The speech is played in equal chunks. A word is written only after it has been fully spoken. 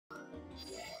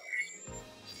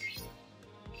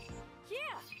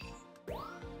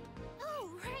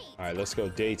All right, let's go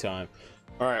daytime.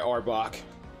 All right, Arbok.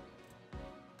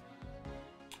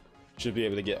 Should be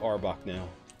able to get Arbok now.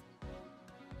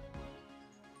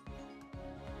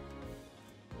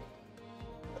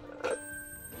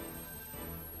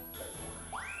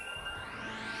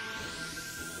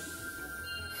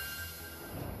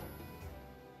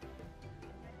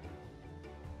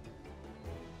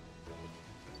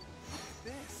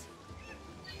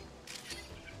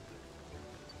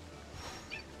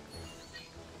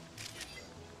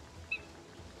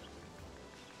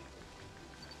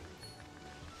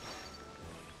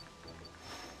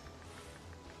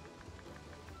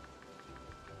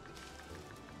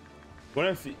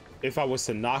 What if I was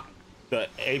to knock the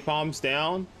A-bombs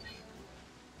down?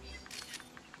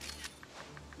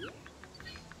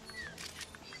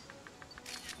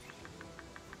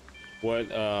 What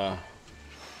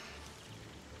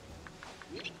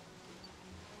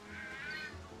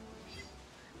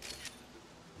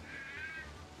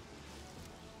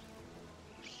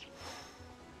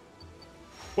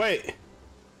wait.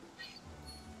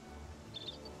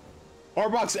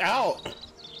 Arbok's out.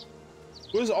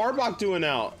 What is Arbok doing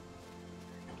out?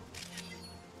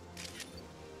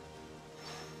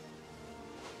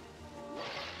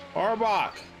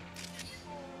 Arbok.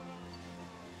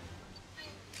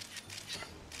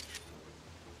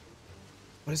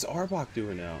 What is Arbok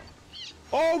doing out?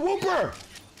 Oh, Whooper!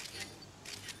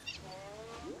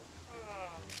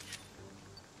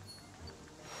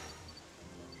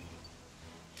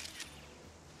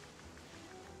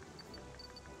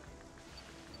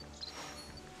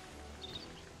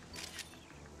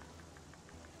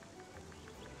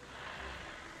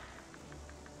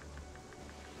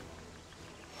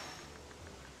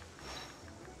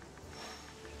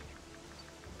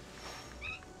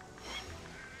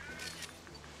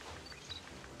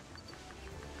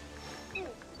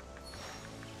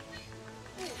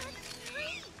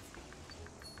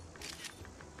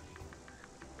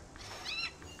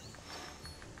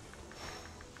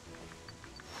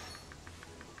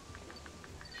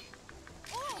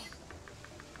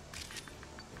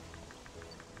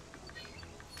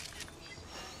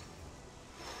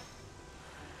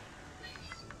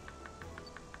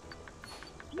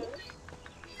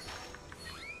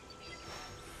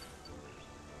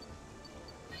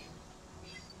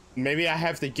 Maybe I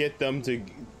have to get them to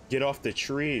get off the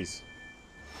trees.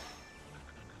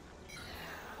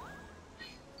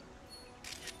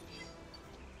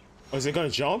 Oh, is it gonna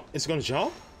jump? Is it gonna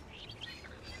jump?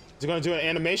 Is it gonna do an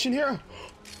animation here?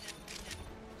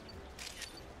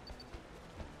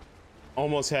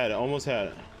 Almost had it, almost had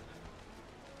it.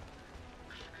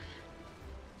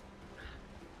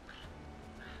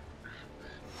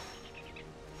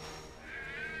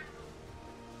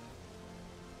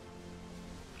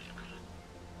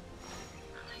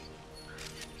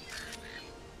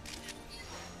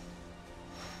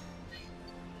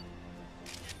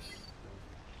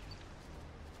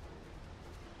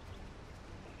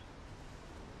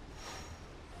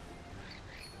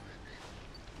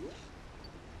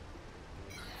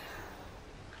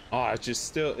 Oh,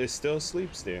 it still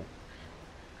sleeps there.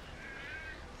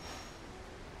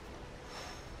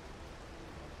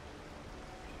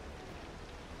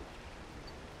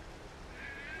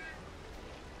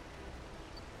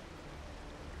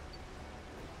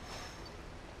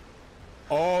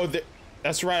 Oh,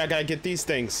 that's right. I gotta get these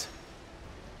things.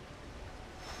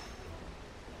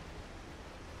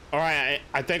 All right,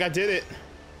 I think I did it.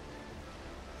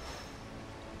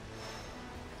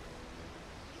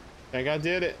 I think I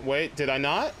did it. Wait, did I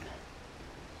not?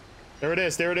 There it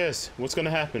is. There it is. What's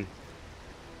gonna happen?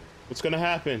 What's gonna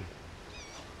happen?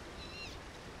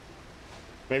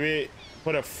 Maybe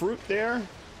put a fruit there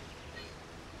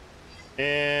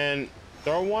and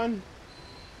throw one.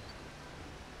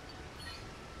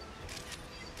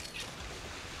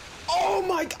 Oh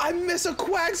my! I miss a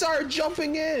Quagsire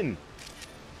jumping in.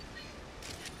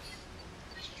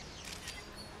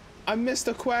 I missed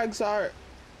a Quagsire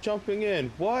jumping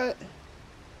in. What?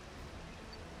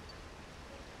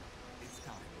 It's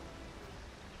time.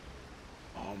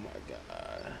 Oh my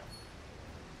god.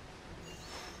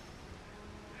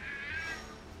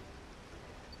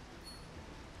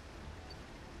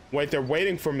 Wait, they're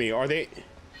waiting for me. Are they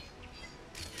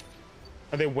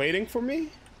waiting for me?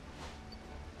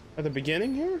 At the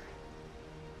beginning here?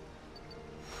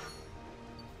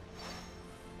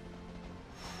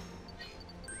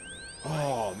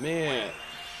 Oh man.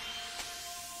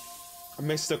 I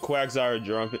missed the Quagsire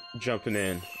jumping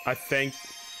in. I think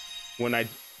when I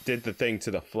did the thing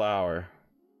to the flower.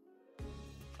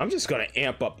 I'm just gonna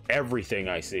amp up everything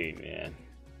I see, man.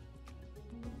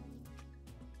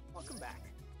 Welcome back.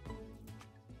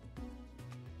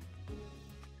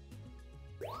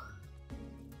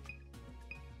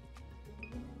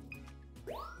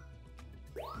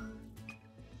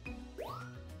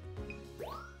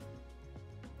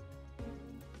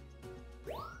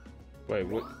 Wait,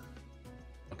 what?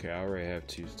 Okay, I already have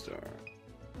 2-star.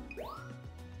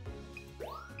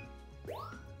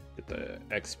 Get the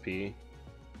XP.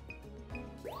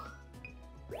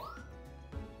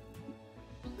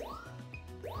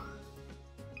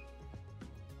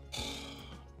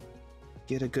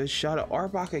 Get a good shot at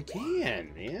Arbok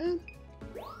again, man.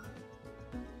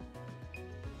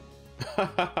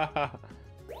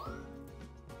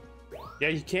 Yeah,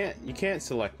 you can't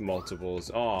select multiples.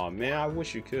 Oh man, I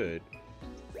wish you could.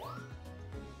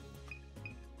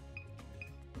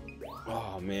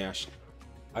 Oh man,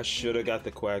 I should have got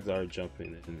the Quagsire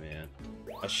jumping in, man.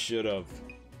 I should have.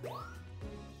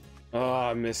 Oh,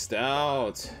 I missed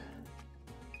out.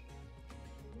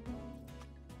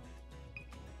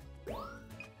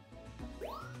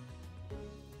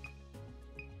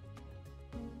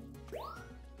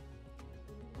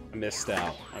 I missed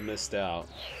out. I missed out.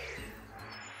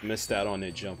 Missed out on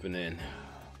it jumping in.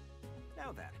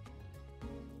 Now then.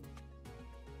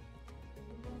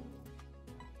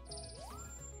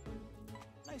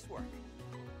 Nice work.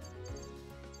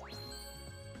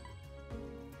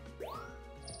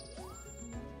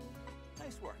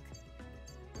 Nice work.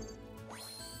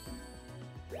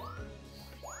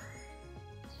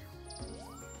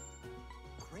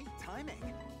 Great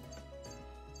timing.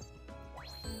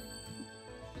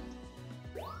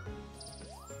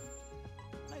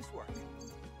 Nice work.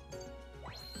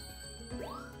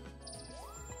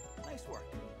 Nice work.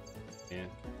 Yeah.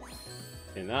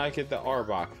 And now I get the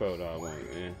Arbok photo I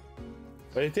want, man.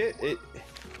 But it did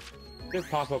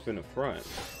pop up in the front.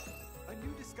 A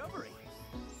new discovery.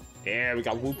 Yeah, we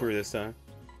got Wooper this time.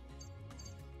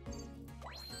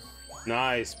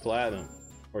 Nice, platinum.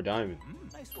 Or diamond.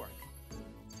 Nice work.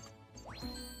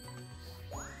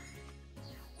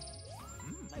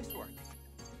 Nice work.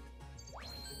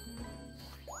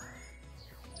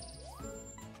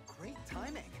 Great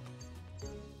timing.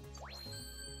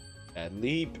 That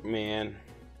leap, man.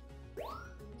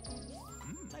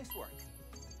 Nice work.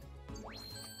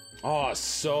 Oh,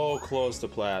 so close to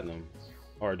platinum.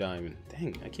 Or diamond.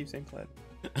 Dang, I keep saying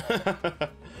platinum.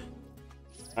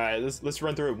 Alright, let's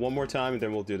run through it one more time and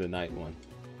then we'll do the night one.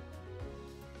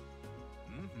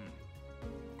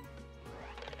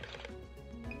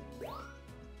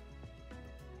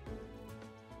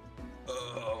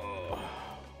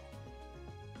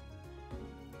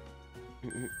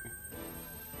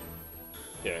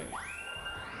 Okay.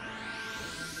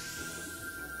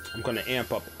 I'm gonna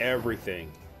amp up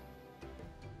everything.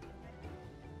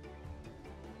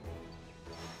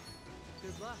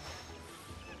 Good luck.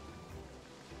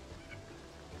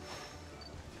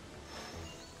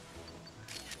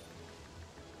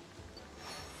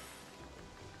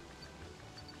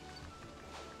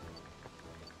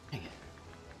 Dang it.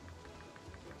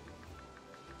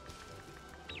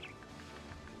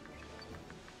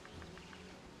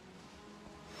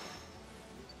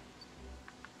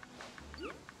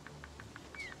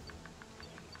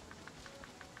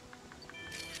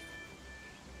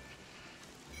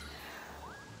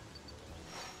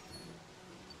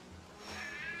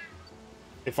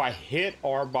 If I hit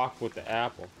Arbok with the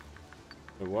apple.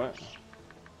 Wait, what?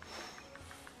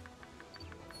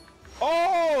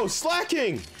 Oh,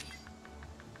 slacking!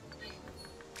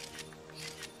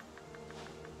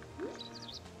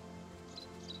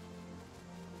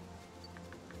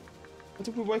 What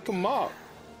did we wake him up?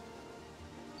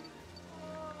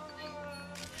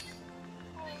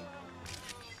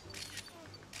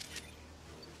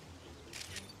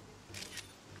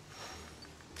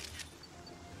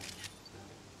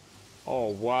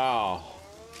 Oh, wow.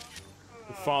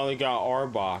 We finally got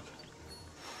Arbok.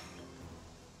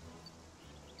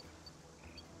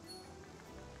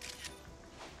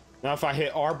 Now if I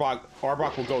hit Arbok,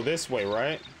 Arbok will go this way,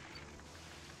 right?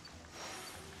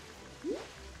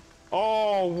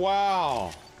 Oh,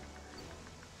 wow.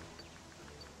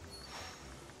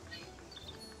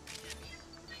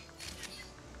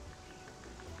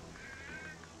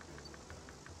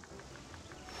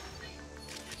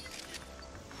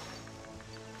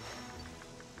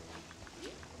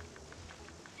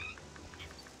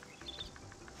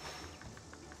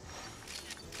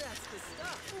 That's the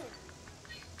stuff.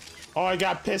 Oh, I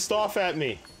got pissed off at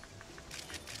me.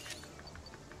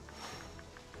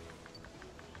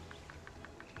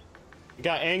 He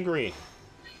got angry.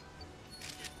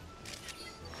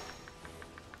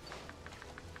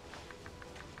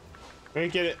 Let me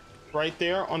get it right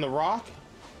there on the rock.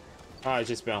 Ah, it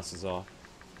just bounces off.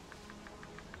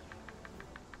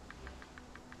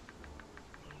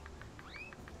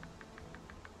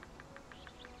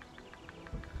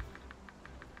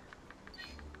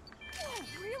 Oh,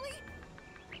 really?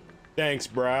 Thanks,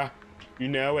 bruh. You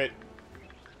know it.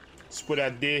 Split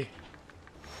that D.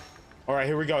 All right,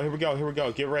 here we go. Here we go. Here we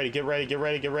go. Get ready. Get ready. Get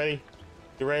ready. Get ready.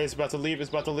 Get ready. It's about to leave. It's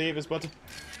about to leave. It's about to.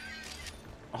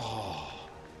 Oh.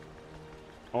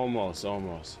 Almost.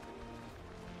 Almost.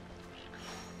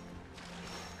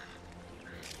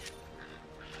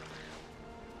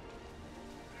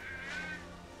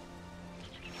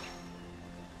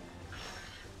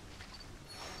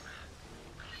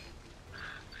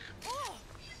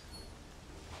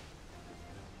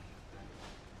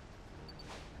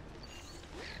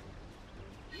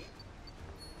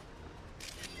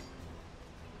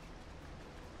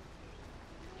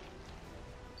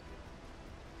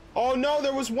 Oh no,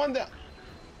 there was one that...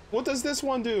 What does this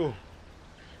one do?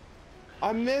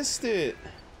 I missed it.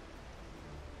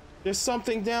 There's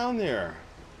something down there.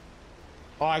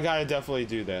 Oh, I gotta definitely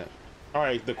do that. All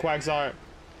right, the Quagsire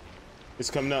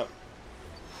is coming up.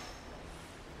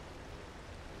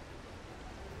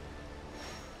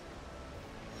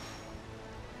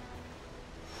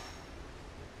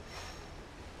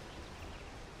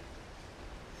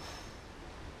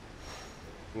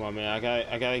 Come on, man,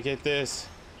 I gotta get this.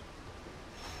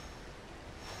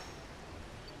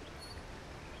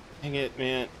 Dang it,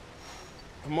 man.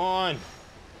 Come on.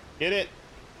 Get it.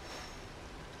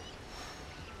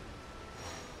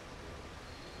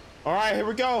 All right, here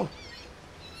we go.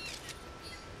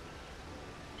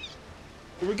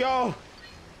 Here we go.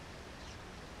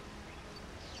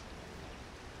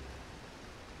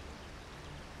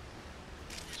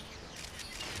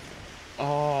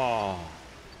 Oh.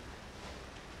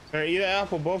 Here, eat an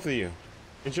apple, both of you.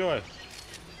 Enjoy.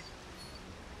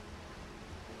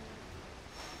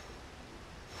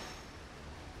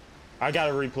 I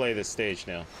gotta replay this stage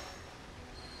now.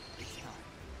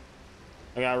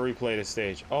 I gotta replay this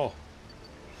stage. Oh.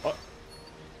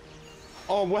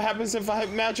 Oh, what happens if I hit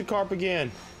Magikarp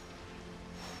again?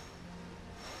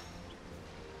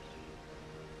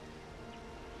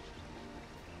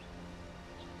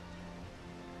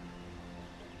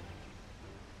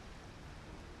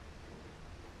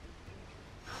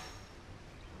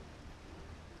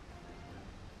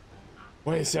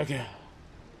 Wait a second.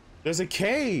 There's a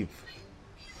cave.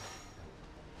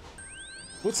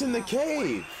 What's in the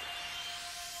cave?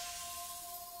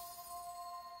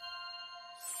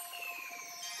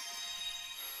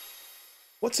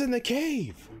 What's in the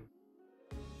cave?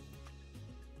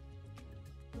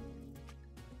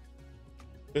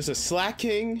 There's a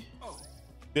slacking.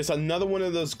 There's another one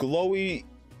of those glowy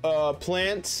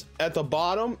plants at the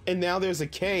bottom, and now there's a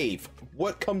cave.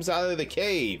 What comes out of the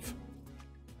cave?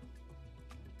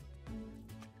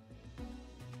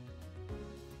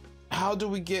 How do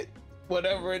we get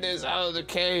whatever it is out of the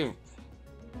cave?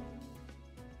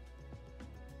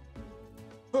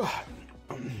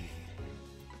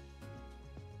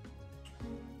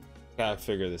 Gotta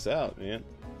figure this out, man.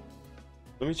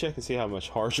 Let me check and see how much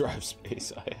hard drive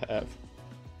space I have.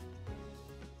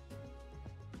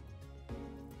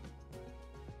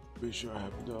 Pretty sure I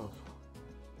have enough.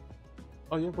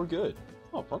 Oh yeah, we're good.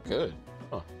 Oh, we're good.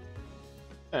 Oh.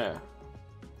 Yeah.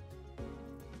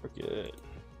 We're good.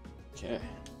 Okay.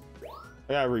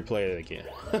 I gotta replay it again.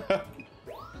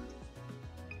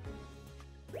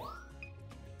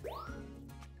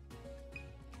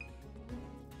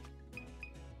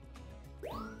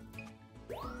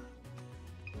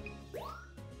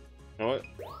 You know what?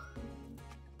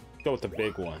 Go with the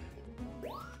big one.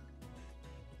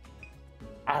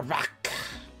 Arak.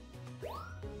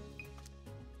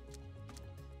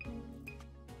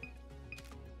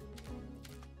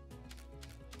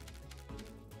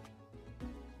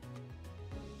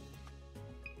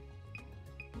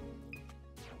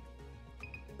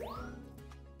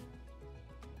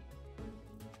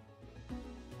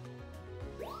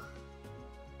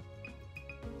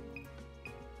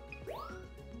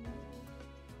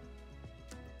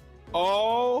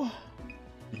 Oh,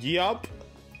 yep.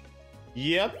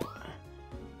 Yep.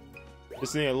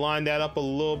 Just need to line that up a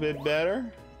little bit better.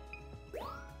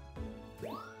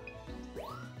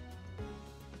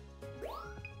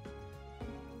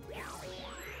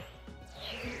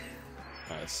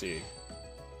 Let's see.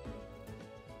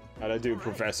 How'd I do,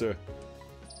 Professor?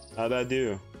 How'd I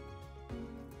do?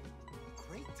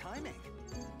 Great timing.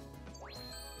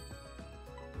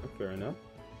 Fair enough.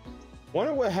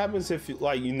 Wonder what happens if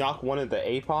you knock one of the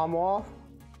APOM off.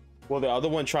 Will the other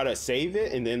one try to save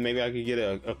it, and then maybe I could get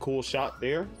a cool shot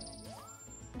there?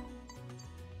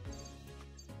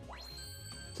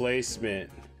 Placement.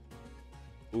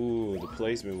 Ooh, the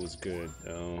placement was good.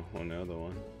 Oh, on the other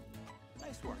one.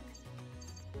 Nice work.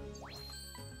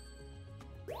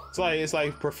 It's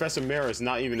like Professor Mara's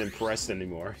not even impressed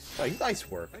anymore. Like, nice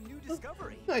work. A new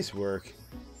discovery. Nice work.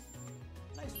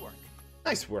 Nice work.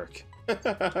 Nice work.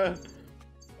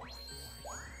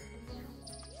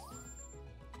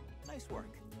 Nice work.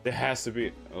 There has to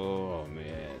be. Oh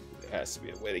man, there has to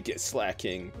be a way to get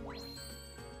slacking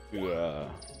to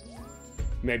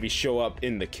maybe show up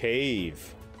in the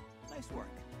cave. Nice work.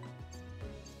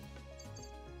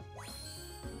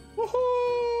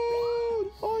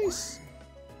 Woohoo! Nice.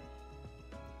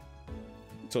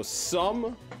 So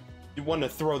some you want to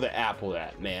throw the apple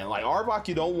at, man. Like Arbok,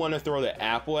 you don't want to throw the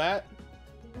apple at.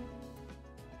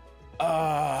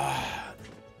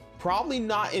 Probably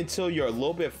not until you're a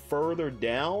little bit further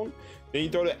down. Then you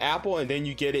throw the apple and then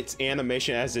you get its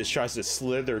animation as it tries to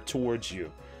slither towards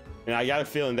you. And I got a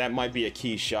feeling that might be a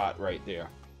key shot right there.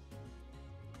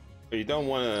 But you don't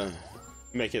want to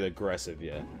make it aggressive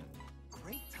yet.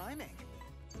 Great timing.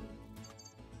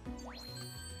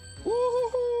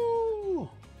 Woohoo!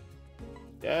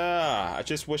 Yeah, I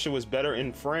just wish it was better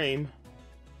in frame.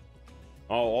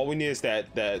 Oh, all we need is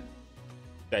that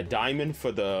diamond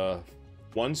for the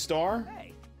 1 star,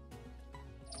 Hey.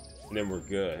 and then we're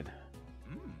good.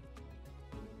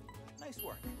 Nice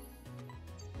work.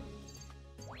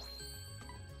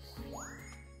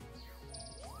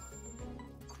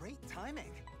 Great timing.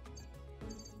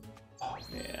 Oh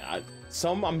man,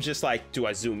 I'm just like, do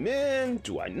I zoom in?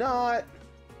 Do I not? I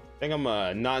think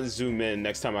I'm not zoom in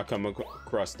next time I come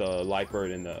across the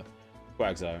Lightbird and the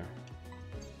Quagsire.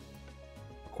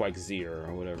 Quagsire,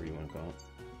 or whatever you want to call it.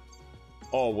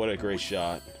 Oh, what a great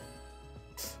shot.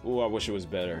 Ooh, I wish it was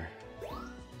better.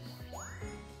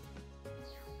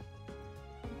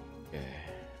 Okay.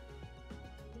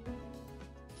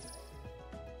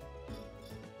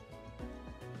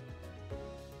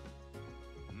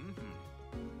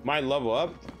 Might level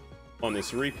up on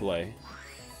this replay.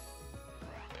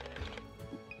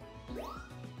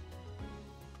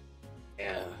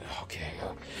 Yeah, okay.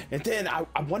 And then I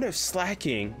wonder if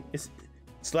slacking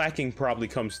probably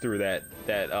comes through that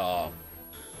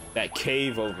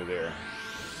cave over there.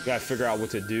 Gotta figure out what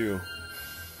to do.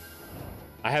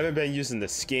 I haven't been using the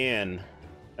scan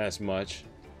as much.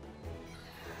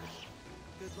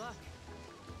 Good luck.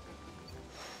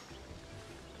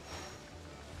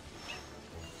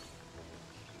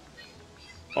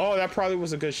 Oh, that probably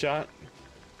was a good shot.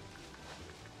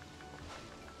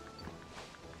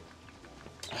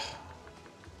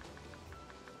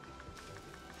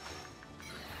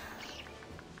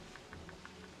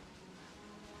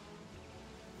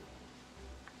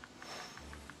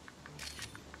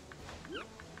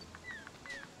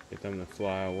 Get them to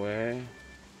fly away.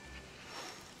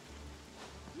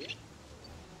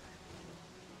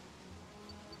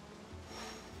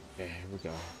 Okay, here we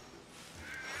go.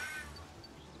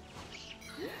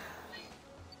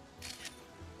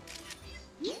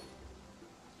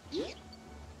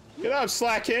 Get up,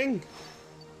 slacking!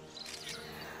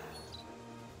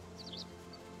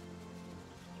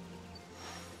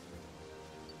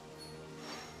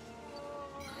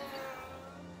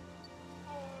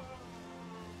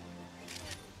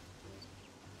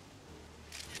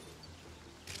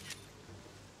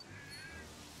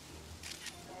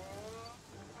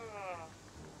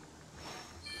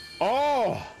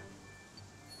 Oh!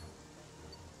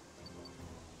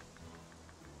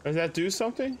 Does that do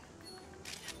something?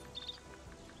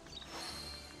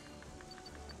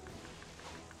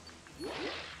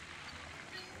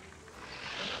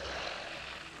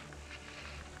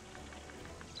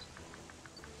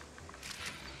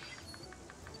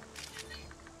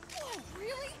 Oh,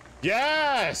 really?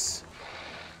 Yes!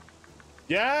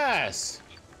 Yes!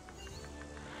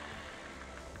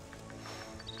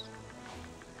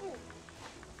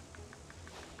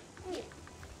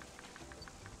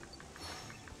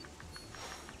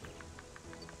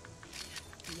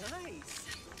 Nice.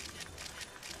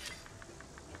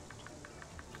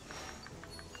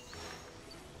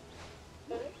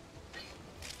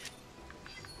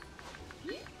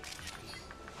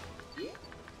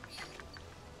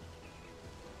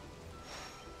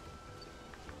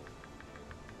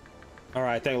 All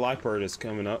right, I think Lightbird is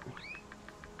coming up.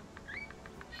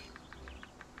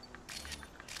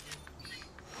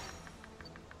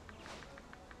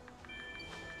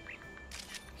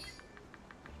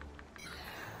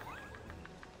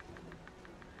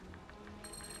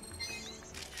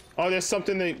 Oh, there's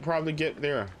something they probably get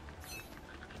there.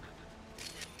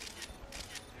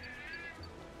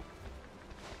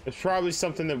 There's probably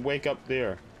something that wake up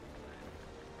there.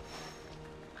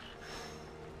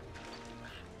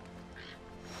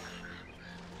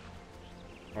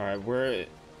 All right, where?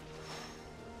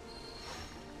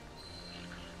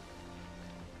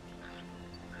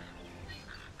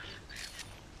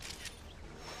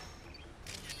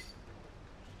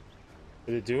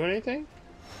 Did it do anything?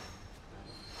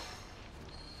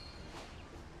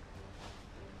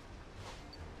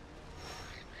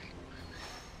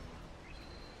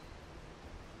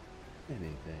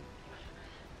 anything.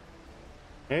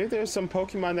 Maybe there's some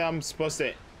Pokemon that I'm supposed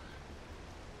to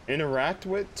interact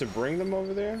with to bring them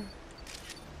over there.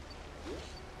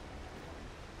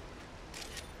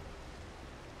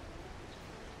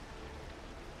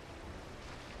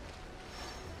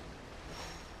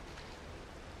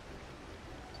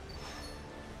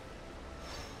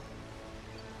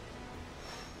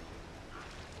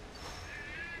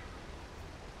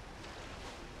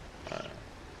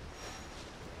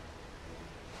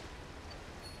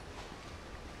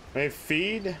 Maybe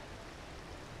feed?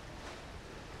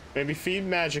 Maybe feed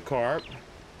Magikarp.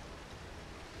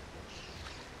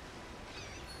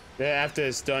 Then after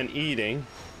it's done eating,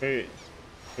 maybe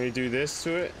do this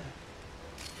to it.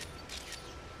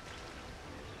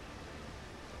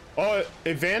 Oh,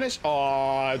 it vanished?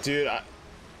 Oh, dude, I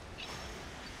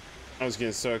was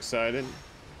getting so excited.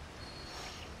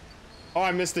 Oh,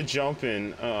 I missed the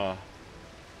jumping.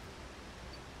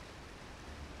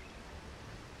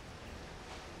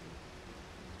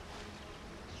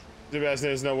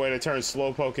 There's no way to turn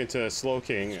Slowpoke into a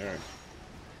Slowking.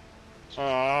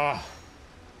 Or...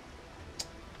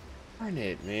 darn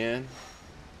it, man.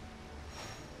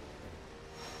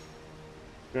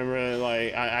 Remember,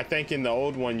 like, I think in the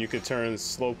old one you could turn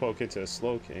Slowpoke into a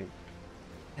Slowking.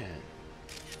 Man.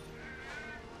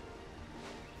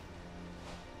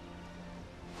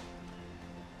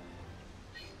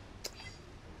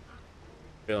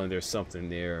 Feeling there's something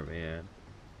there, man.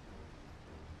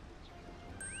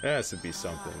 There has to be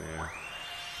something there.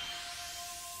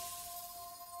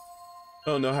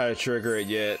 Don't know how to trigger it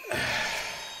yet.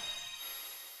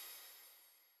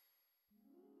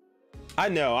 I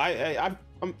know. I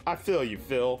feel you,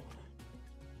 Phil.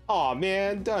 Aw,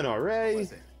 man, done already.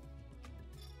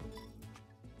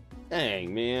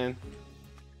 Dang, man.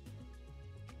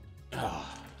 All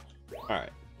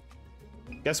right.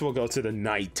 Guess we'll go to the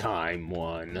nighttime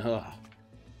one.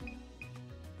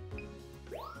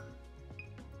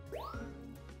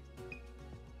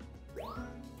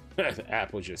 The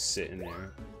apple just sitting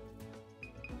there.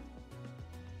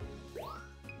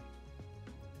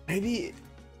 Maybe,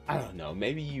 I don't know,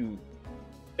 maybe you,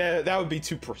 that would be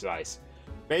too precise.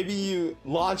 Maybe you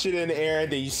launch it in the air,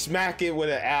 then you smack it with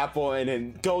an apple, and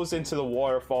then goes into the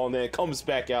waterfall, and then it comes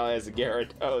back out as a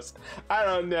Gyarados. I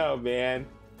don't know, man.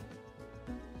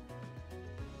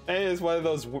 It is one of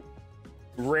those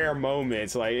rare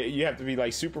moments, like, you have to be,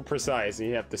 like, super precise, and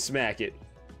you have to smack it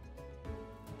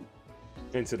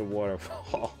into the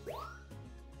waterfall.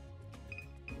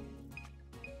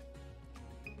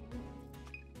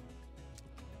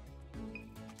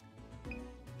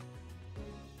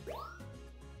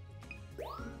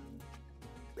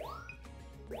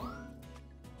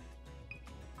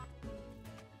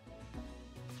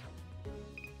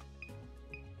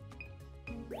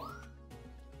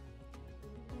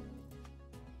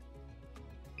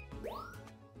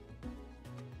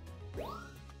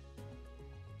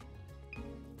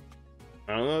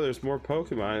 I don't know, there's more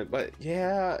Pokemon, but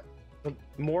yeah,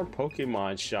 more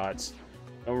Pokemon shots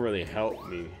don't really help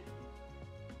me.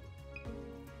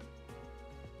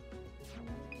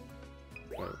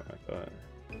 What I thought.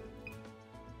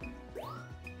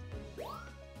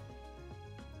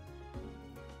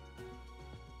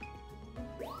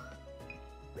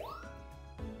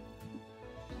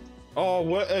 Oh,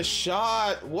 what a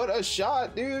shot! What a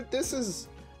shot, dude! This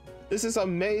is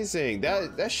amazing.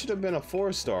 That should have been a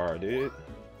 4-star, dude.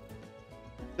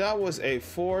 That was a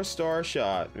 4-star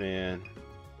shot, man.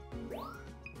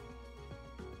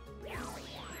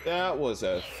 That was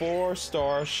a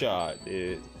 4-star shot,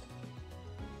 dude.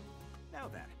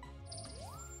 Now then.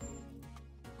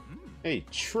 Hey,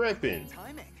 tripping.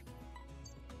 Timing.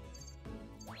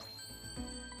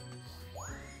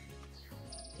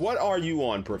 What are you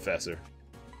on, Professor?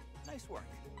 Nice work.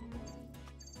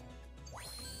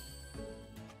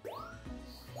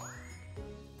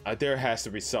 There has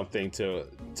to be something to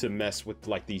mess with,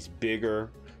 like, these bigger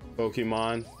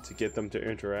Pokemon to get them to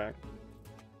interact.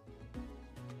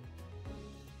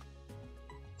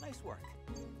 Nice work.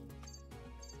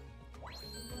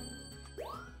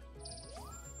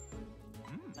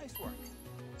 Nice work.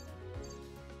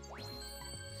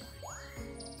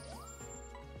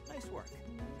 Nice work.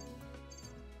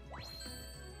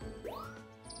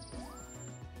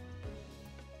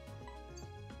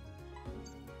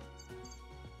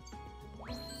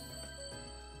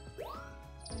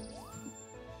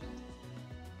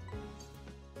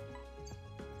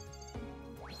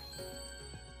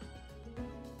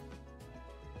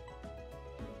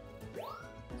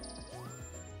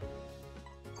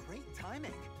 Great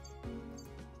timing.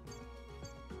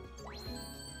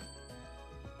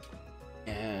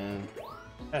 And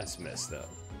That's messed up.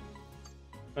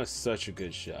 That's such a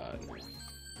good shot.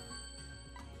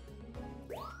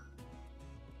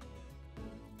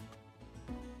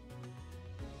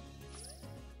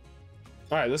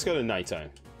 Alright, let's go to nighttime.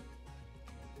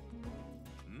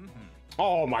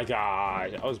 Oh my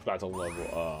god, I was about to level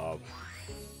up.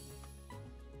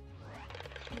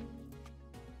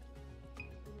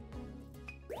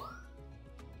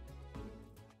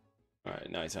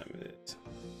 Alright, nighttime it is.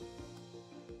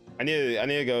 I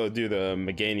need to go do the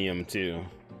Meganium too.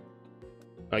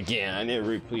 Again, I need to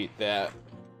repeat that.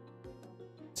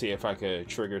 See if I could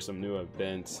trigger some new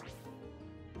events.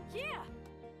 Yeah.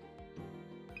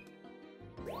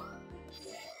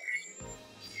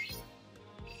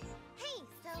 Hey,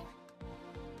 so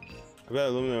I bet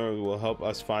Illumina will help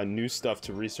us find new stuff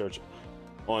to research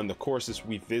on the courses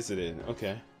we visited.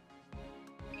 Okay.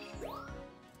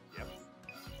 Yep.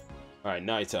 Alright,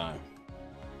 nighttime.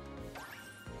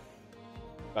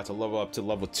 About to level up to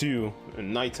level 2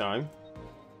 in nighttime.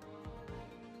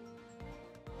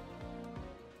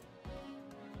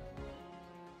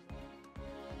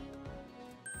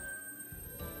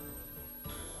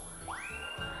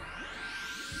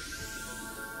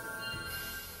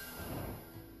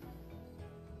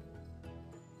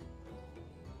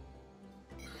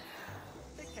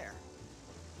 Take care.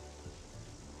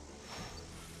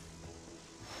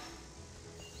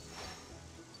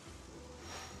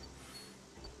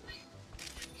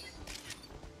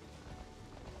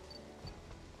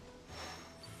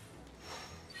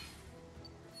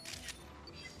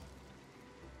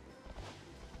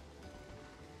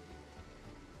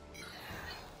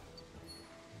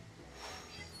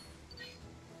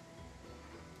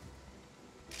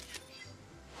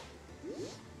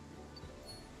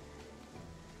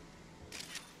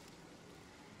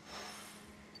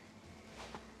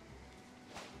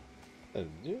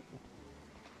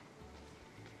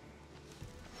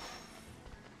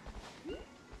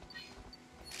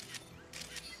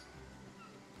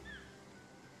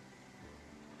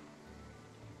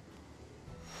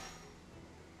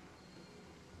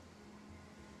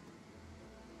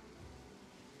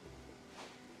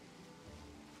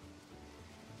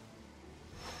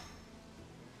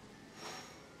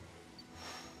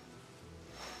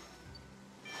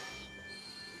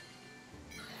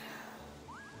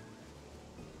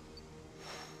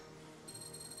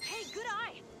 hey, good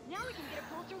eye. Now we can get a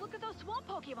closer look at those swamp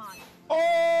Pokemon.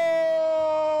 Oh!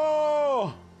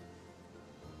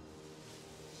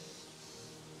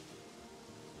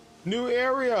 New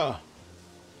area.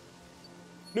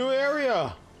 New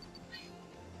area.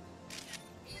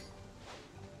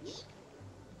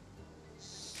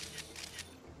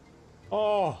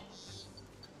 Oh.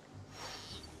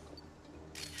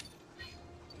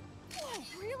 Whoa,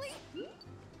 really?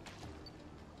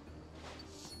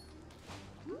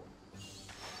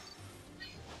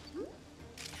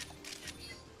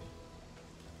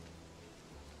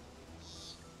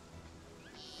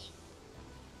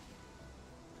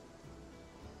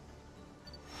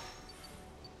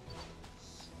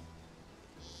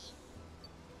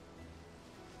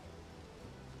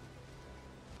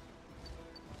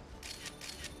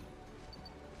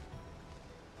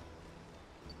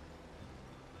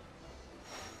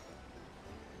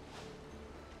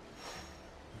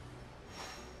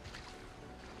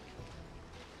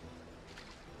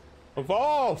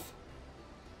 Evolve!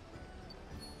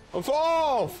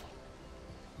 Evolve!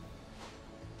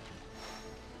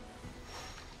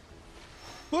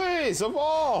 Please,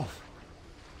 evolve!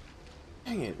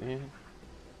 Dang it, man.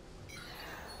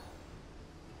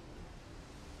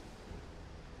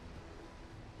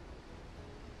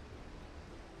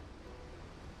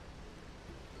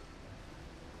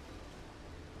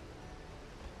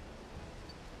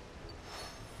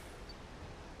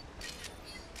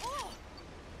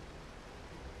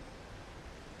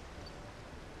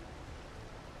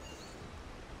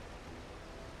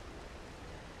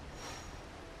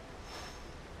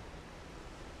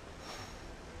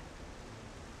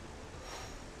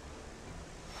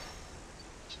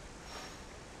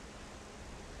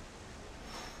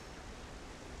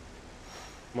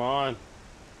 Come on.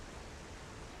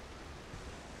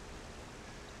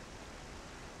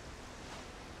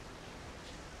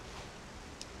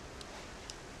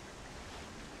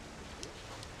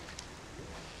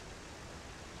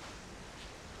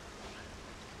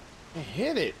 I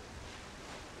hit it.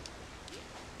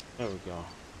 There we go.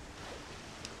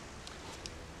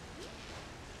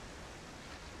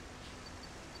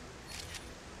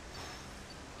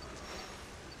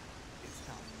 It's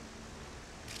done.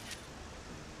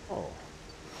 Oh.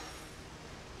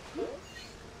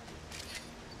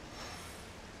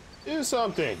 Do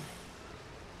something.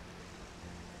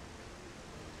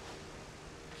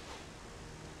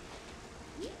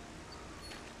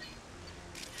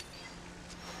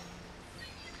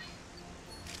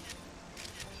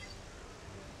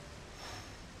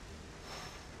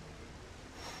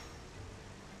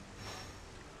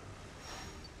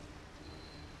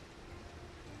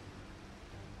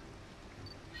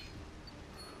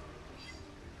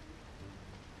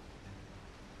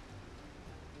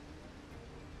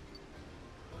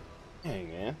 Dang,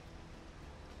 man.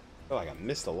 I feel like I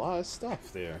missed a lot of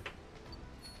stuff there.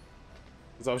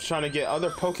 Because I was trying to get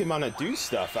other Pokemon to do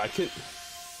stuff. I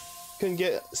couldn't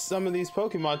get some of these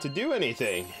Pokemon to do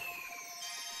anything.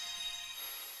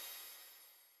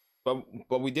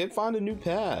 But we did find a new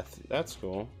path. That's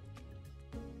cool.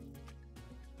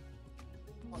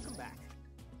 Welcome back.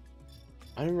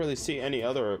 I didn't really see any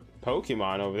other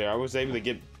Pokemon over there. I was able to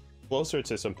get closer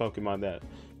to some Pokemon that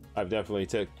I've definitely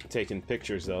taken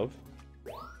pictures of.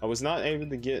 I was not able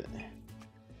to get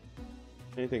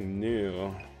anything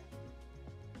new.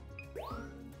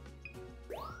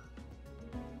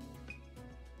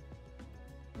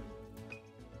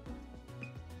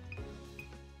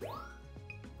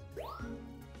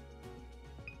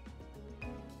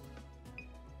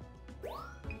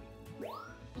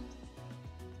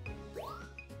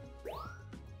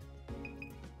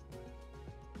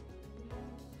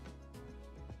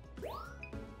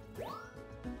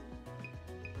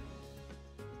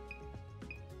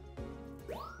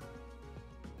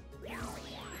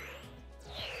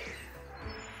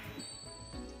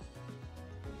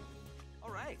 All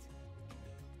right.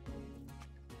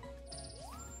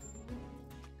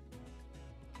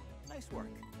 Nice work.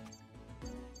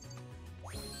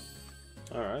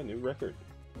 All right, new record.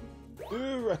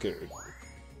 New record.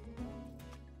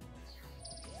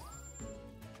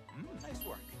 Nice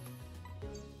work.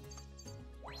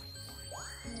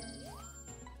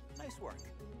 Nice work.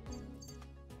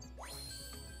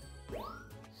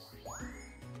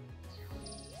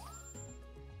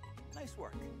 Nice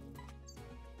work.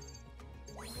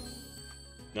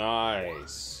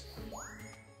 Nice.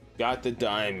 Got the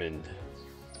diamond.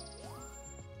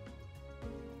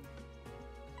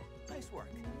 Nice work.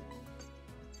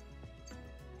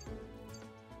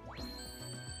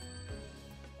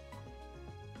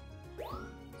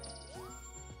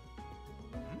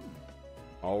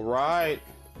 All right.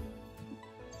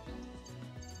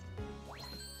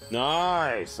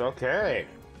 Nice. Okay.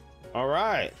 All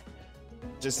right.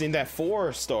 Just need that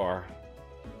 4-star.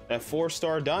 That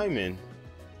 4-star diamond.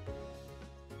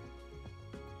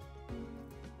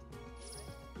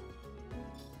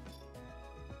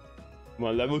 Come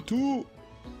on, level 2.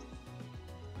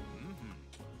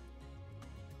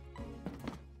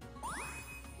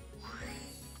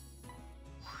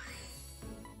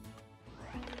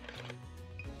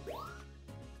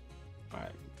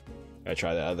 Alright. Gotta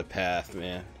try that other path,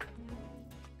 man.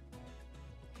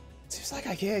 Seems like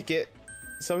I can't get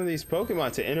some of these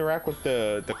Pokemon to interact with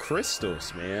the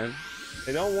crystals, man.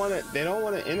 They don't want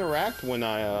to interact when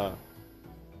I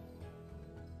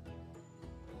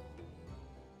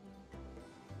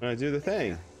do the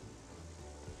thing.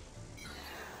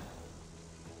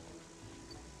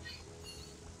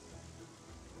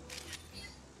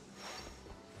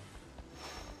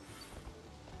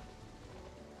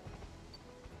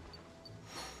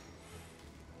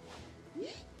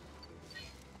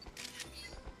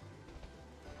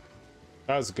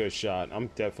 That was a good shot. I'm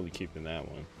definitely keeping that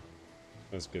one.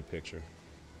 That was a good picture.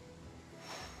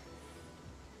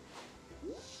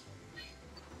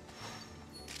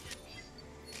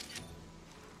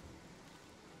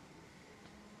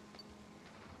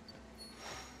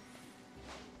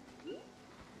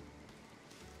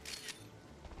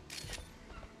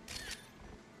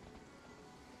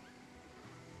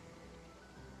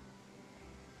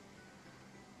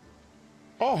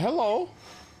 Oh, hello.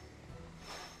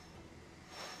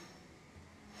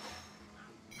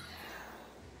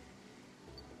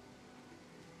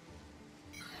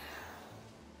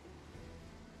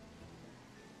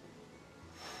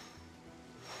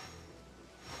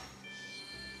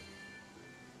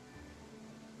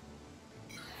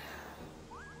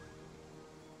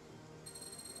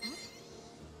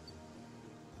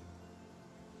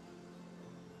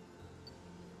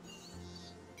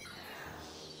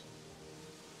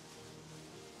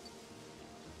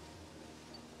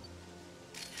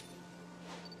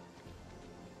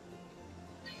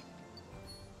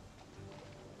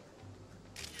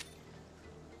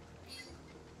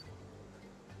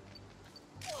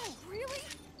 Oh, really?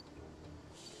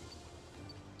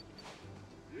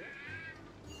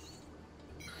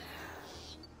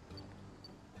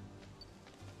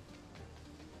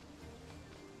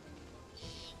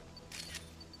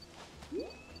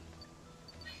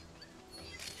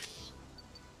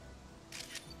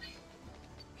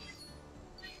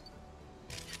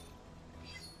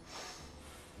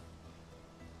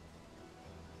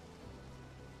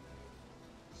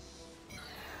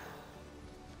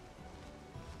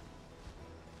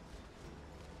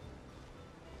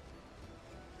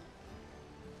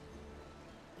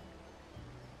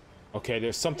 Okay,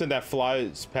 there's something that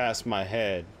flies past my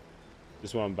head.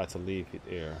 This one I'm about to leave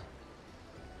here.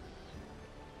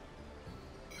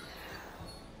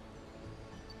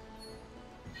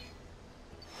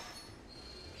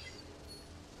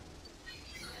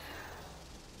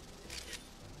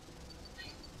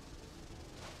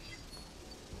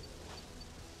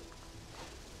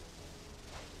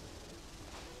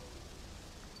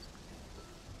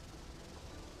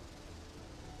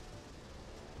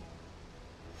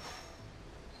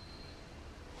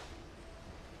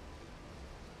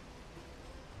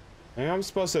 Maybe I'm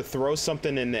supposed to throw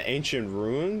something in the ancient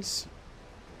ruins?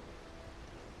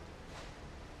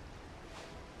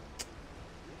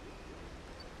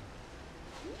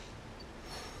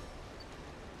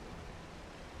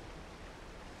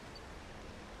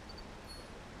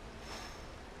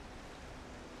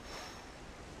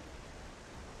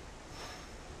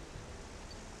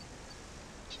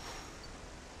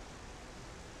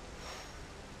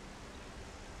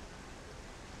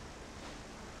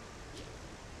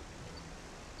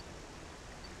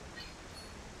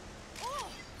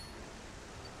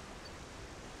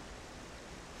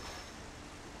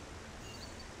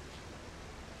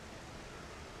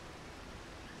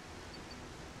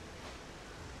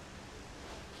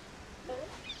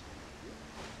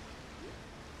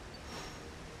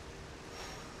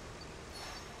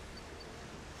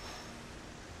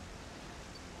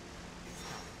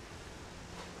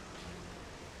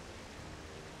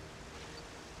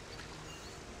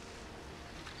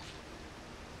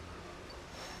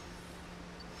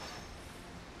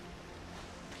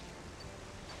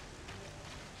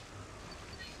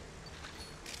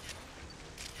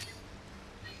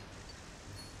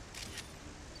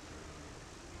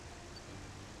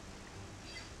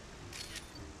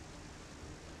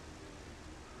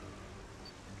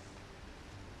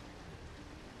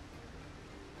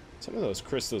 Some of those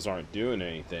crystals aren't doing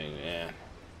anything, man.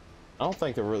 I don't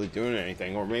think they're really doing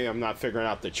anything, or maybe I'm not figuring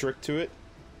out the trick to it.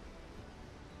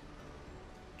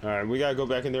 Alright, we gotta go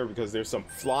back in there because there's some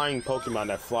flying Pokemon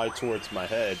that fly towards my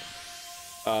head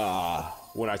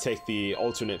when I take the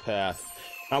alternate path.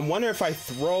 I'm wondering if I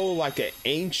throw like an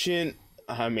ancient...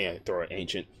 I mean, throw an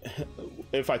ancient...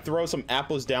 if I throw some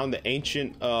apples down the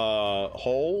ancient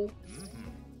hole,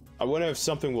 I wonder if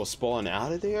something will spawn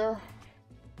out of there.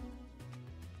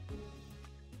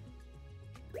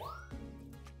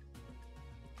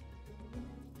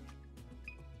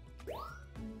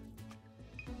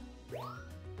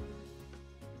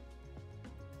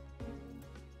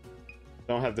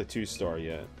 Don't have the 2-star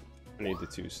yet. I need the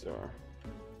 2-star.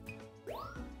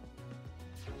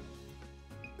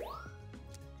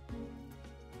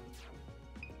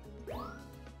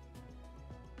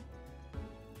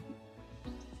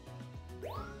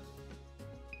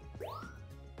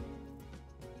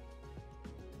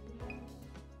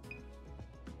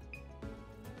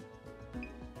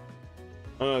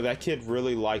 Oh, that kid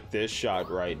really liked this shot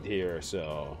right here,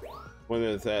 so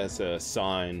whether that's a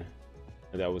sign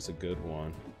that was a good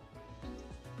one.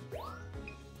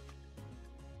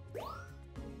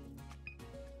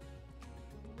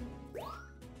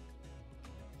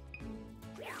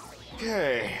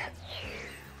 Okay.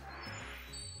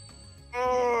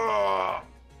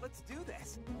 Let's do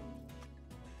this.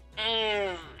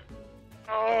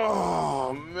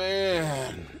 Oh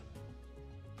man.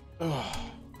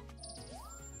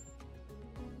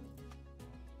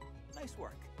 Nice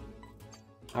work.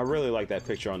 I really like that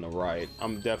picture on the right.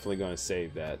 I'm definitely going to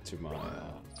save that to my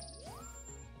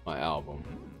my album.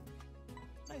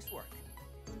 Nice work.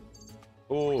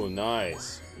 Oh,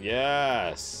 nice.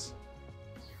 Yes.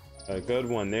 A good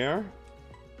one there.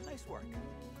 Nice work.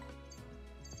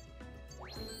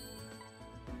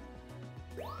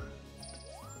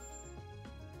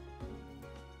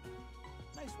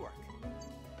 Nice work.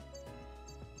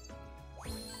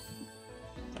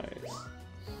 Nice.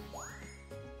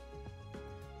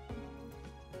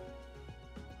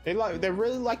 They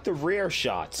really like the rare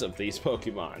shots of these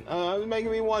Pokemon. It's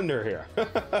making me wonder here.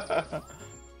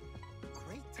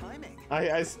 Great timing.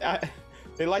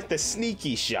 They like the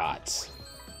sneaky shots.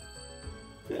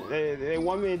 They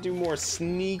want me to do more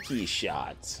sneaky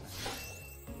shots.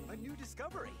 A new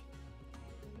discovery.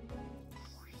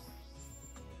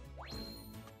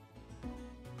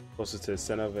 Closer to the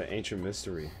center of an ancient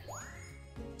mystery.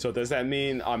 So does that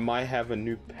mean I might have a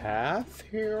new path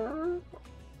here?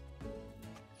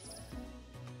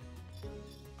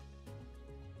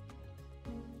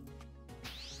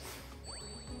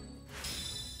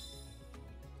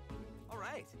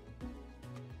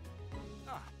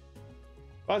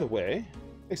 By the way,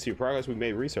 thanks to your progress, we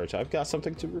made research. I've got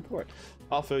something to report.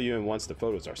 I'll fill you in once the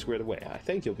photos are squared away. I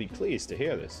think you'll be pleased to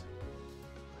hear this.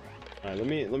 All right,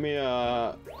 let me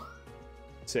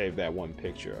save that one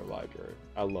picture of library.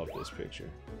 I love this picture.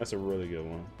 That's a really good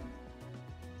one.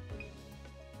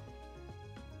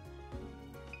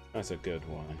 That's a good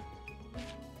one.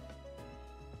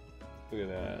 Look at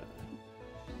that.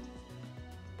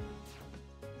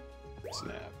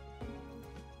 Snap.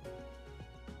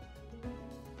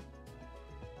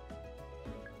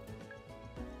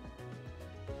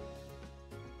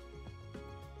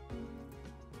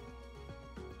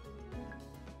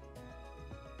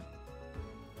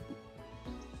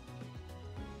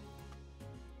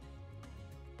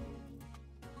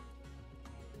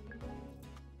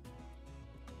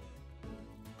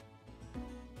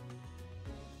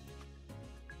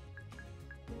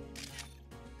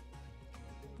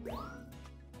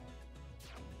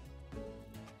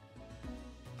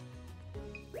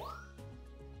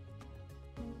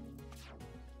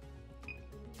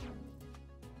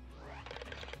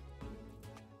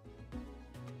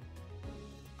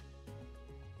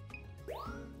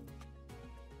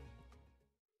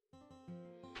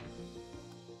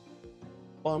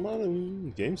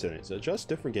 Game settings. Adjust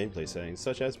different gameplay settings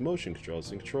such as motion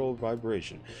controls and control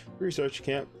vibration. Research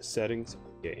camp settings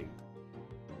game.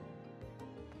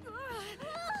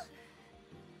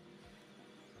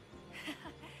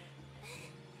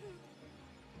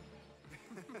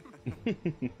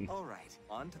 All right,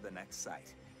 on to the next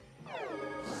site.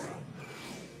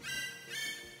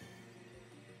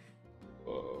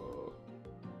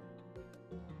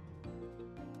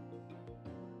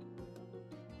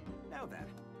 Now then.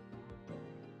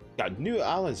 Got new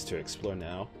islands to explore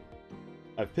now.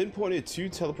 I've pinpointed 2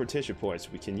 teleportation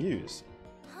points we can use.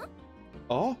 Huh?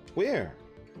 Oh, where?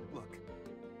 Look.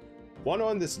 One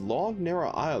on this long, narrow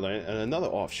island and another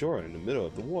offshore in the middle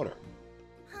of the water.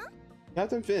 Huh?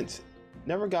 Captain Vint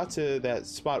never got to that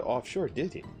spot offshore,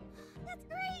 did he? That's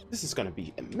great! This is gonna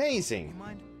be You amazing!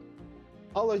 mind?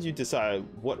 I'll let you decide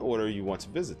what order you want to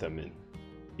visit them in.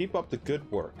 Keep up the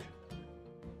good work.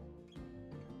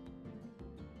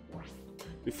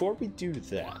 Before we do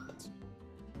that...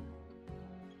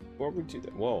 Whoa.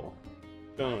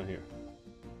 What's going on here?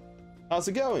 How's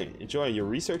it going? Enjoying your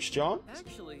research, John?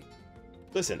 Actually,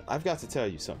 Listen, I've got to tell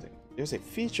you something. There's a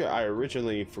feature I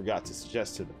originally forgot to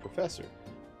suggest to the professor,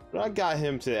 but I got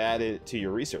him to add it to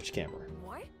your research camera.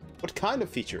 What? What kind of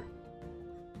feature?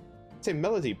 It's a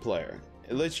melody player.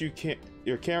 It lets your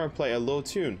camera play a low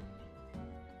tune.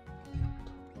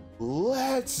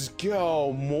 Let's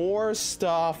go! More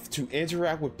stuff to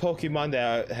interact with Pokemon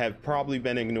that have probably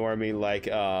been ignoring me, like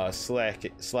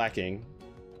slacking.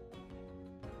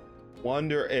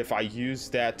 Wonder if I use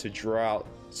that to draw out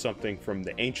something from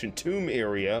the ancient tomb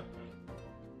area,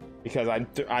 because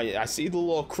I see the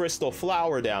little crystal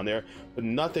flower down there, but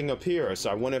nothing appears. So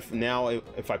I wonder if now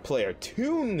if I play a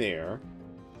tune there,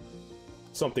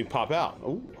 something pop out.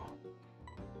 Ooh.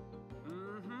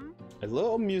 A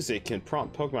little music can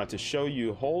prompt Pokemon to show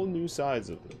you whole new sides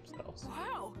of themselves.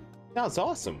 wow. Sounds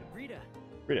awesome.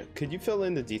 Rita, could you fill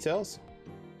in the details?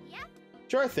 Yeah?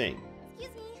 Sure thing.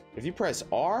 Excuse me. If you press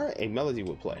R, a melody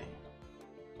will play.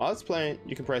 While it's playing,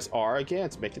 you can press R again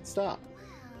to make it stop. Wow.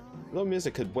 Little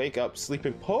music could wake up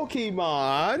sleeping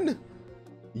Pokemon.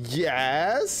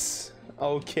 Yes.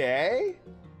 Okay.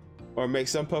 Or make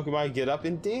some Pokemon get up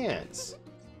and dance.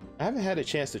 I haven't had a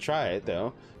chance to try it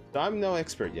though, so I'm no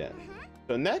expert yet.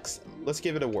 So next, let's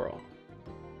give it a whirl.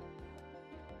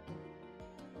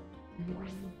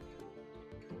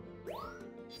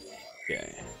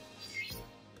 Okay.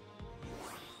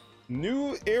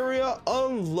 New area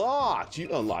unlocked. You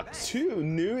unlocked 2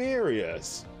 new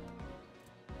areas.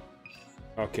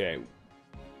 Okay.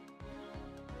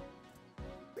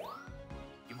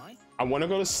 You mind? I want to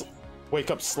go to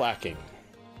wake up slacking.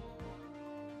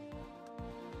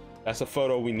 That's a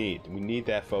photo we need. We need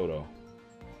that photo.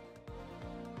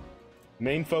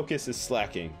 Main focus is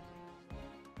slacking.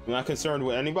 I'm not concerned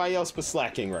with anybody else but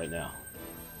slacking right now.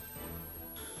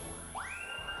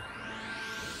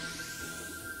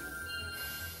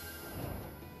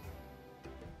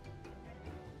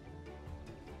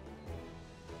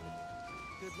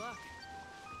 Good luck.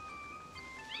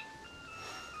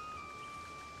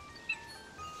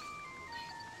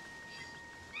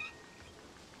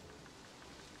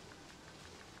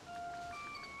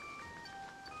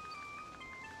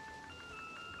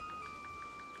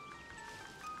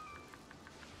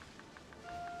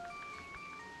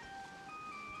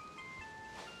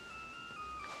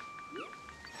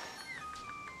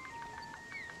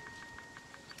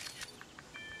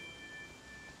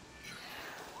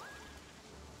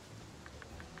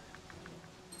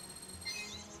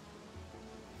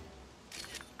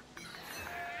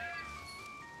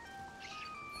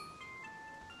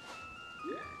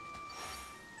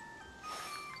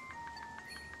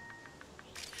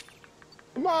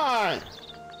 Come on!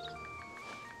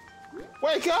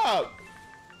 Wake up!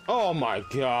 Oh my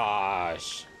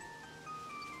gosh.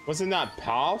 Wasn't that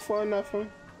powerful enough for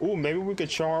him? Ooh, maybe we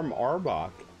could charm Arbok.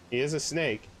 He is a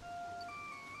snake.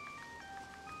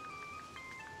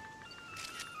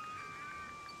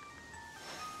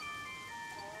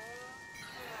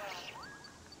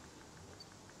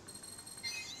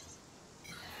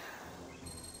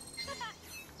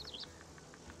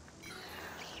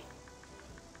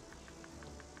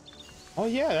 Oh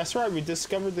yeah, that's right, we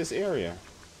discovered this area.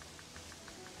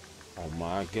 Oh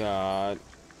my god.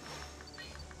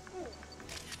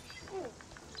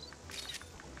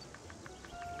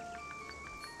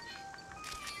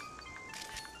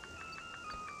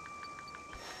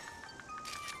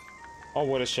 Oh,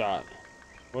 what a shot.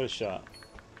 What a shot.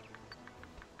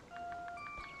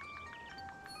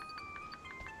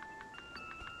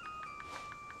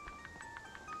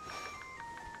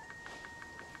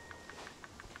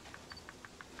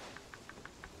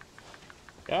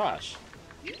 Gosh.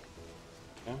 Yeah.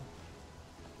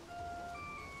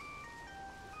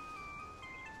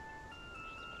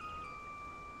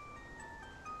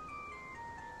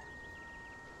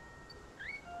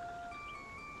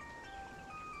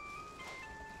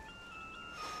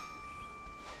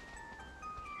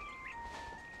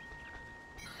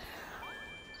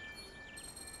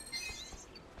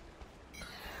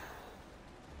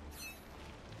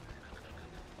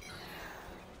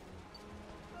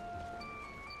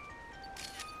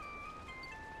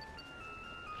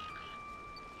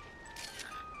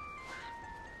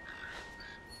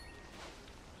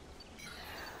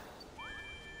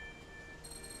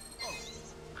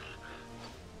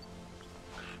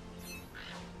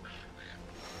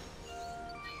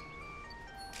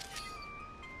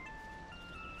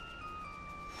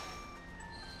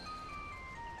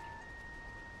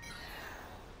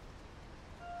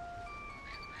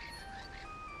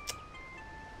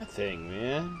 That thing,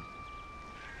 man.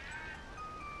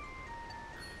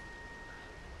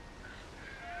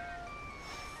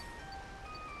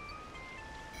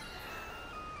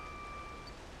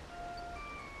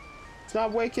 It's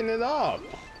not waking it up.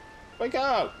 Wake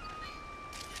up.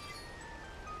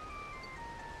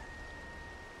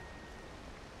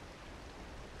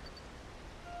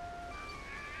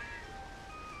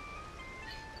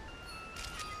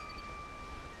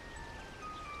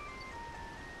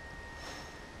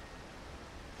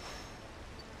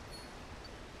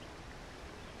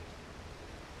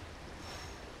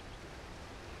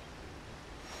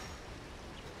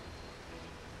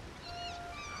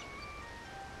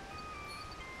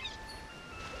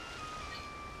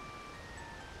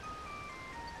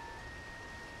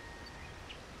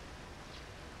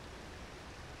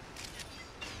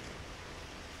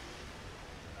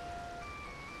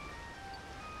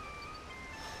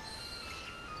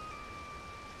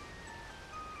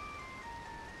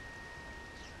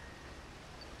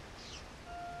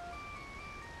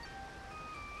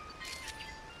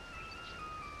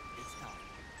 It's time.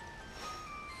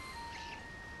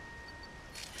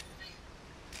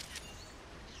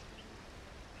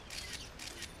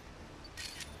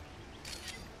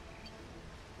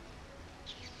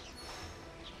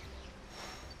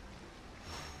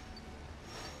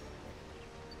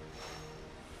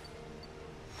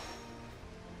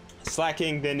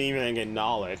 Slacking didn't even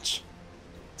acknowledge.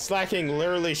 Slacking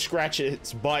literally scratched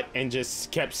its butt and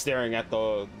just kept staring at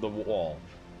the wall.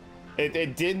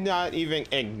 It did not even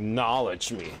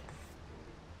acknowledge me.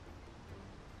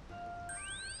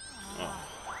 Oh.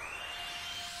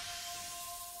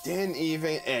 Didn't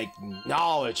even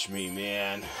acknowledge me,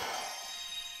 man.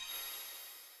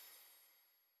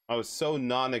 I was so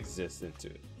non-existent to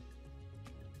it.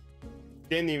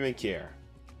 Didn't even care.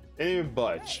 Didn't even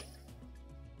budge.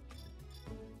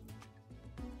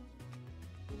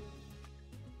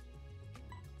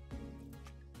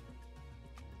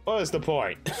 What is the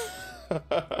point?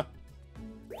 I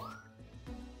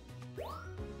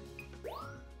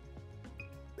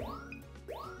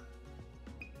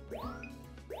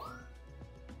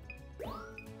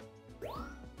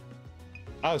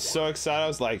was so excited. I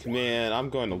was like, man, I'm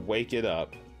going to wake it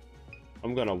up.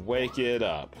 I'm going to wake it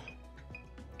up.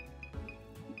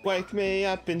 Wake me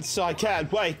up so I can't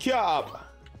wake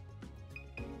up.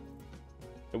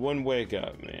 It wouldn't wake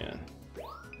up, man.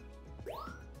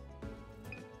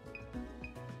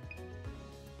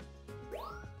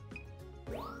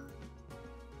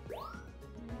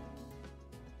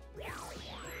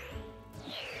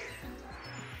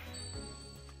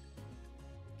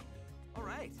 All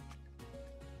right.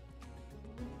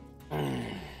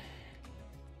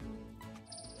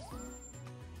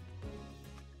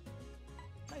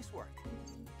 Nice work.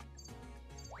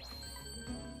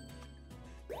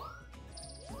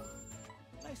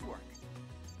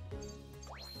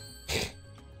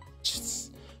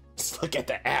 Look at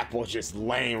the apple just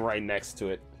laying right next to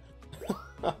it.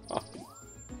 Nice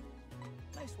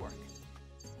work.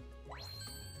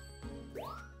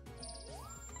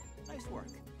 Nice work.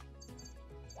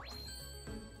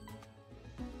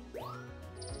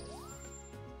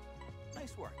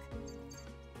 Nice work.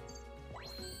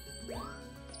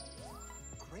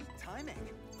 Great timing.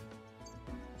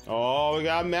 Oh, we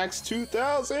got max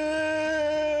 2,000!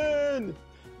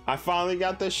 I finally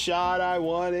got the shot I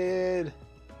wanted.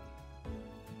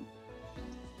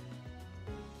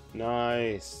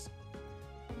 Nice.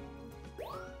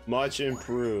 Much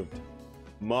improved.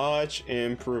 Much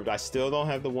improved. I still don't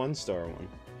have the 1-star one.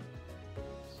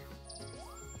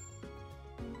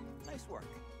 Nice work.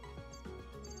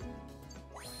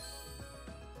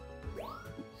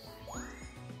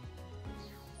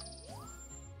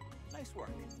 Nice work.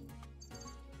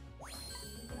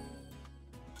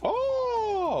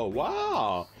 Oh,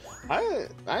 wow. I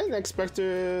didn't expect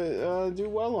to do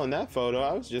well on that photo.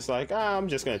 I was just like, I'm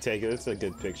just gonna take it. It's a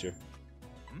good picture.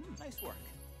 Nice work.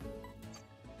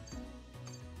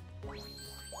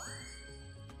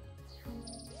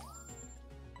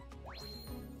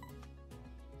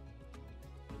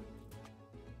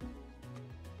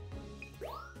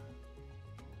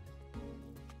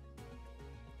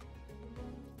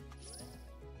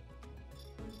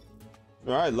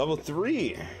 All right, level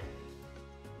 3.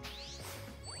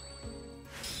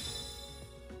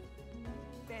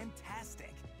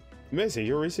 Fantastic. Amazing,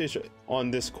 your research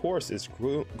on this course is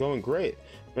going great.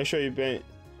 Make sure you've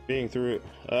been through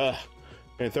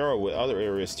thorough with other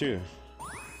areas too.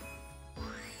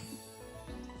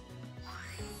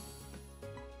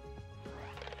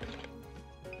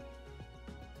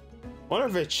 Wonder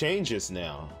if it changes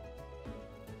now.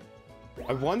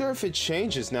 I wonder if it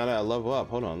changes now that I level up.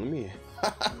 Hold on, let me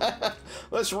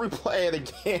let's replay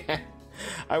it again.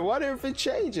 I wonder if it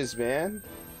changes, man.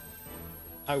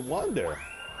 I wonder.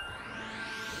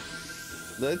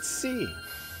 Let's see.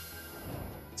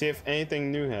 See if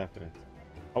anything new happened.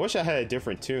 I wish I had a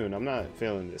different tune. I'm not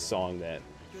feeling this song that.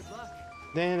 Good luck.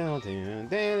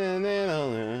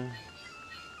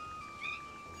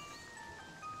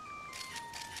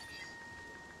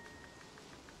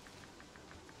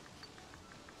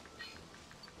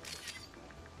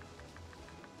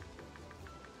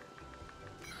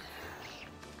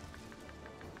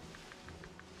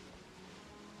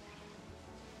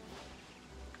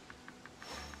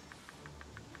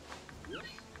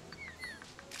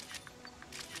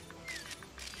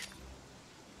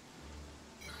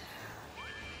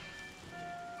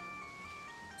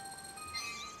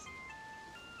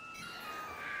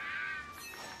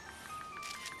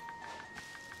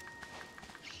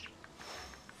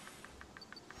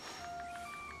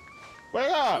 Wake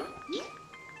up!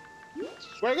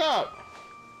 Wake up!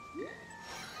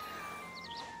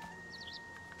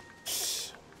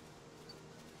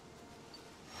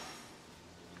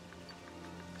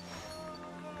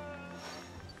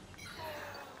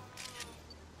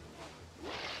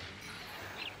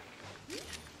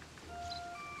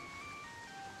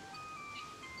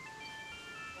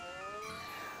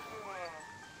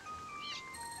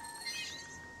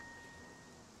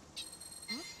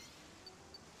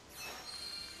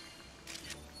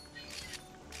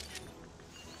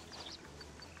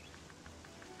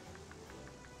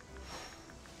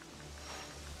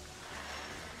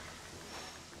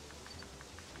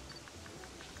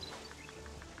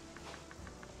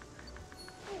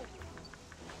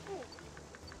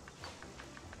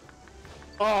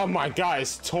 Oh my god,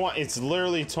 it's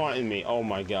literally taunting me. Oh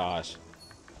my gosh.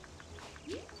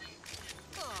 Oh,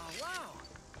 wow.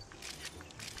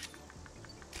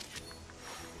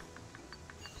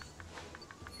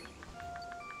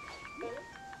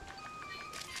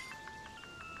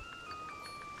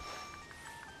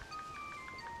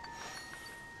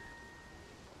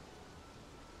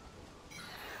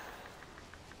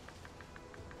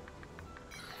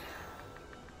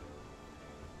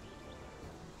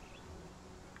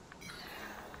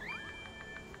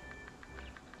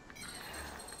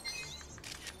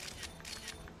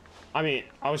 I mean,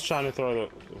 I was trying to throw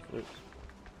the...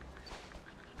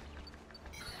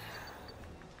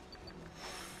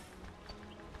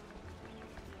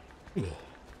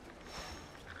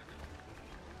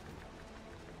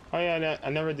 Oh yeah, I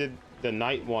never did the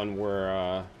night one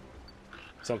where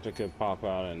something could pop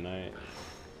out at night.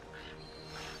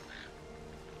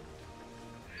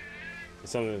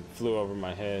 Something flew over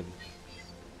my head.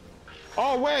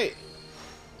 Oh wait!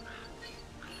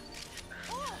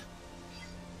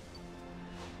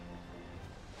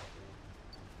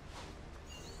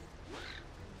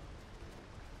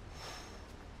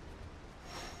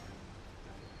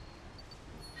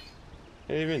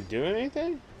 Did it even do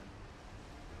anything?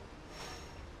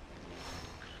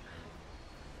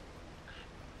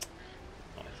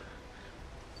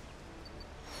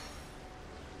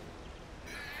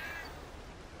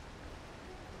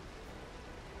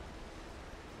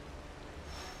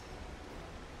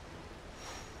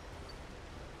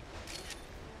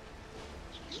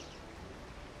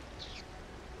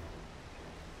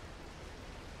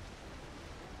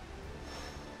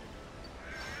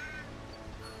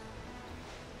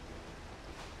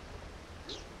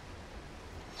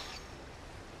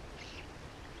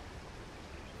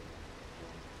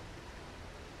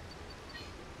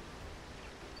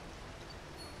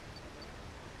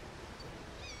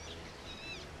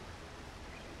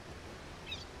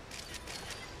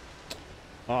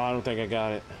 Oh, I don't think I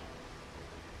got it.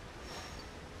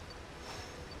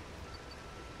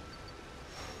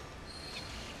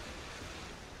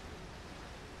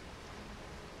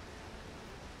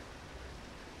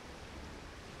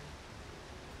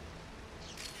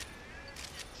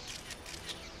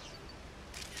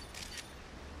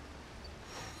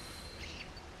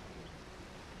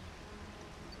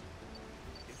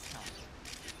 It's time.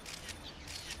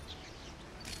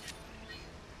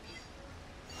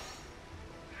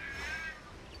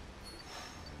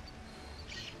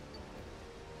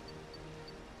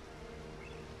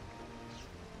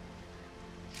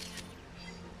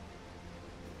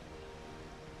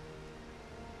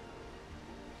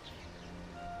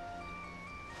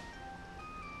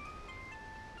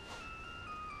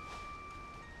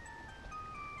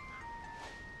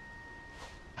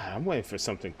 I'm waiting for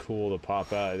something cool to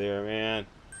pop out of there, man.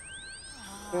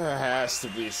 There has to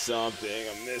be something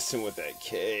I'm missing with that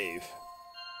cave.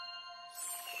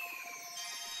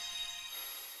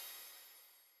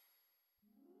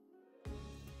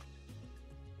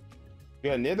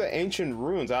 Yeah, near the ancient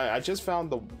ruins. I just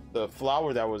found the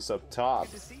flower that was up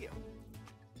top. Good to see you.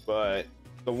 But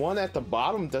the one at the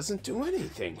bottom doesn't do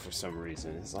anything for some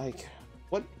reason. It's like,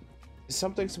 what? Is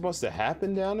something supposed to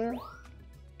happen down there?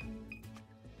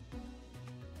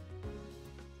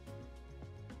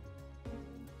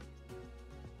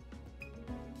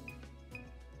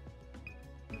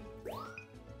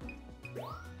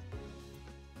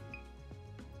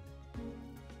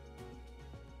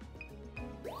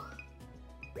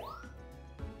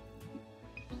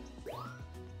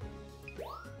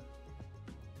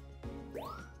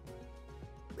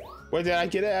 Wait, did I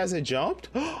get it as it jumped?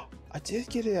 I did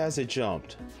get it as it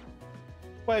jumped.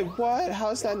 Wait, what?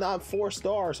 How is that not 4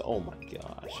 stars? Oh my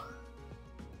gosh.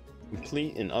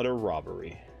 Complete and utter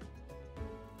robbery.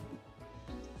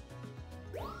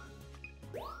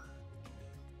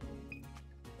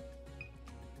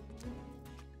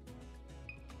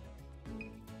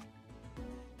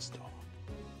 Star.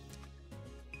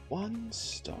 1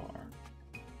 star.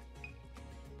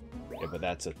 Yeah, but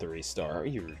that's a 3-star.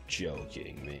 You're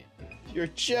joking, man. You're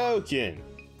joking!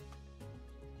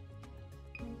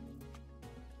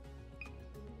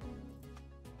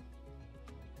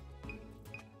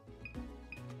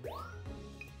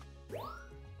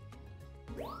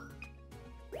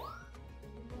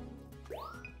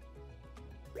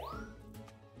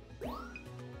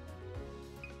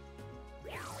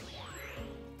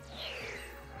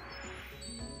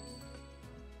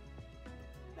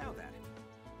 Now then.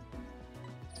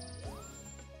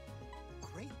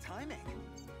 Great timing.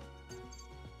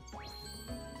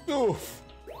 Oof!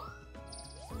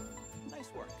 Nice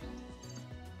work.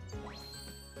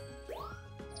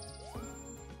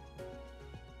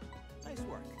 Nice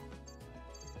work.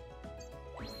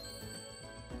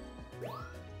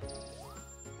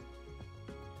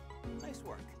 Nice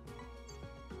work.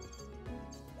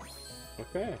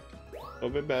 Okay. A little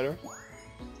bit better.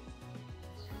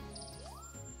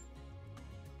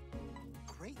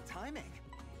 Great timing.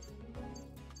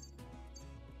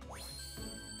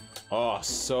 Oh,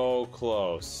 so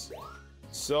close.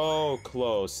 So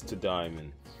close to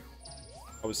diamond.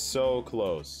 I was so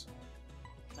close.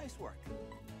 Nice work.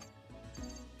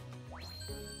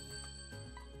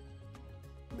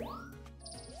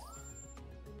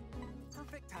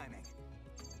 Perfect timing.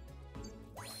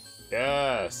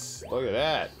 Yes! Look at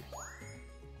that.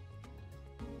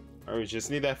 Alright, we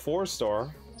just need that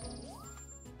 4-star.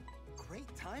 Great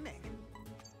timing.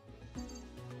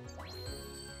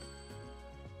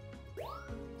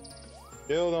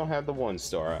 Still don't have the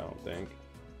 1-star, I don't think.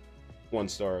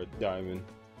 1-star diamond.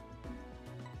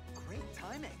 Great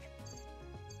timing.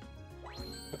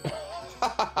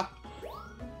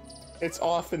 It's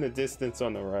off in the distance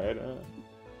on the right.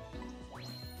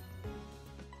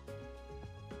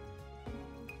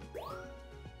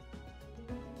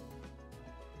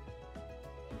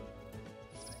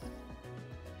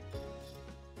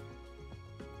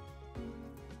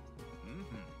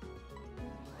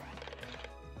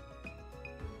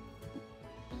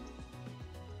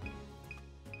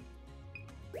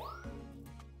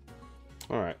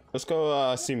 Let's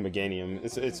go see Meganium.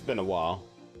 It's been a while.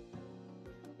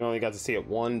 We only got to see it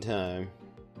one time.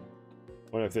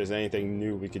 Wonder if there's anything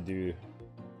new we could do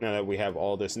now that we have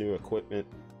all this new equipment.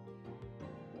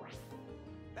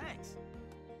 Thanks.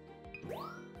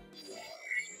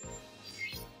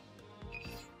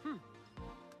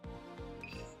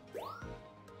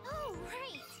 Oh,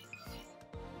 right.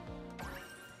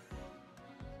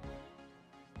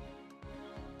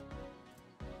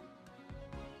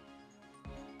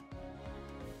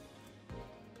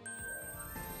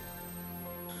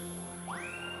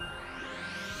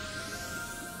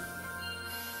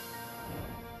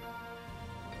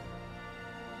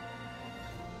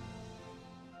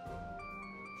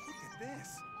 Look at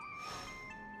this.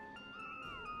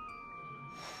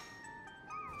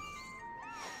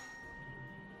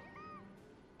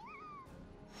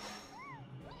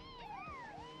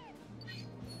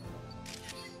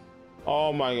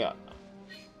 Oh my god.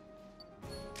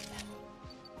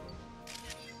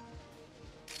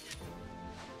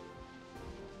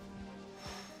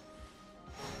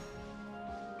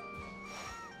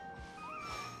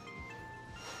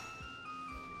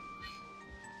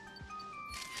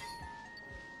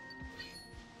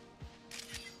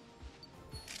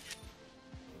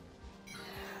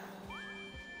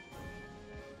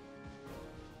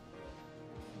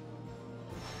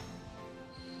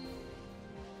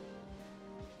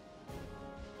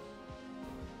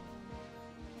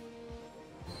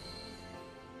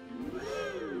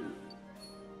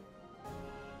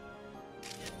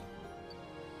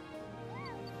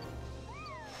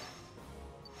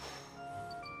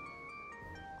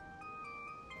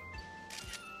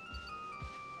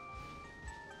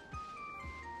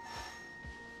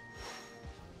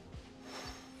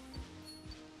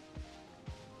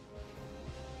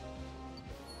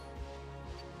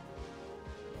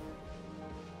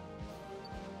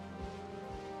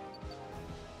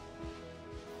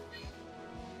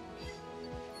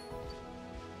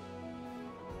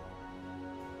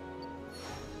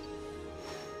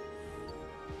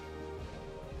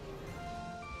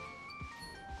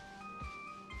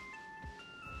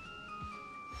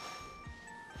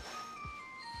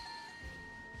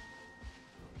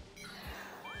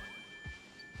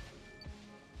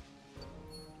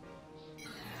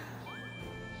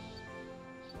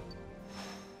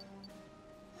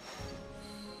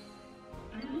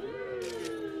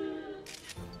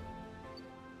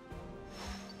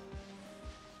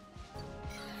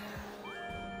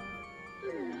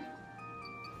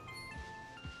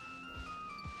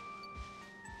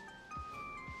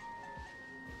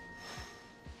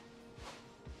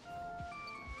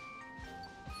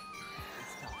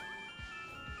 It's tough.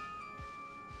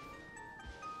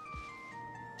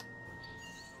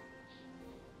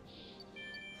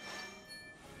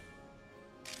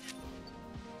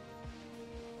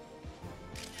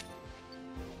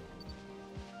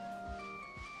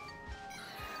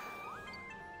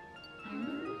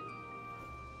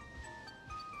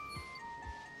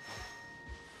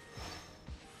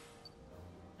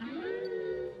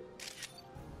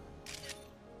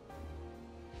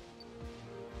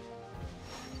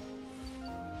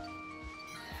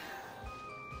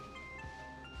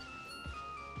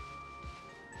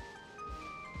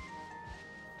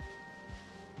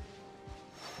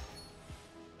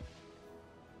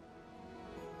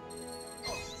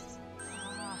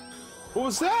 What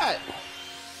was that?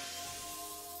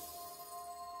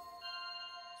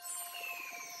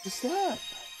 What's that?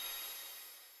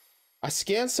 I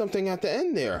scanned something at the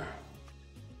end there.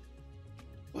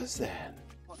 What's that?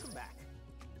 Welcome back.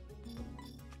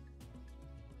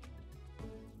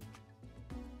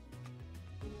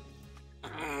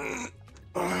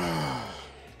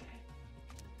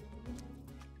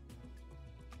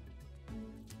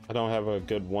 I don't have a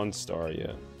good 1-star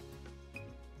yet.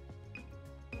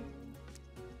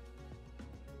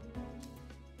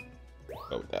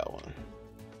 Go with that one.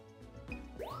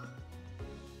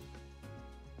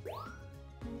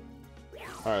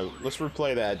 Alright, let's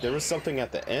replay that. There was something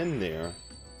at the end there.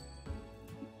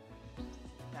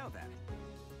 Now then.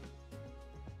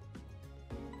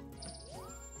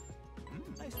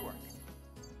 Nice work.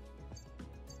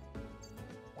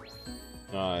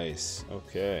 Nice.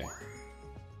 Okay.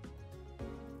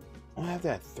 I have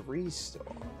that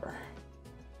 3-star.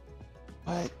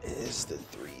 What is the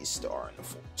 3-star and the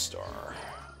 4-star?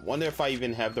 Wonder if I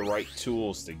even have the right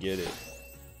tools to get it.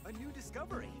 A new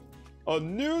discovery. A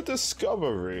new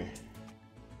discovery.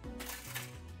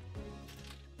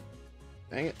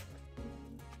 Dang it.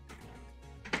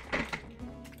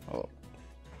 Oh.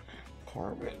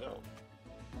 Car window.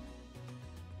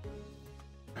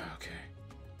 Okay.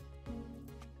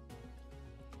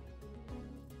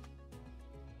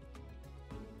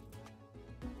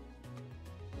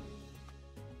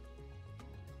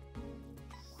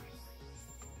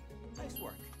 Nice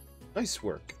work. Nice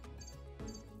work.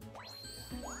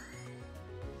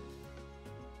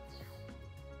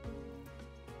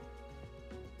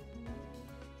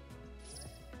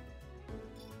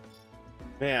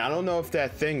 Man, I don't know if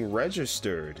that thing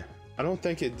registered. I don't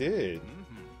think it did.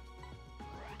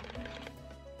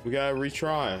 We gotta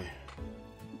retry.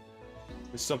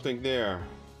 There's something there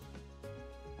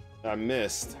I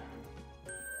missed.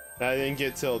 That I didn't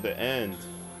get till the end.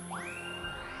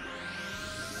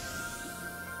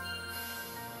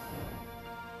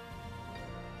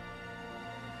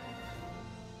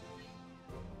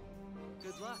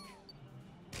 Good luck.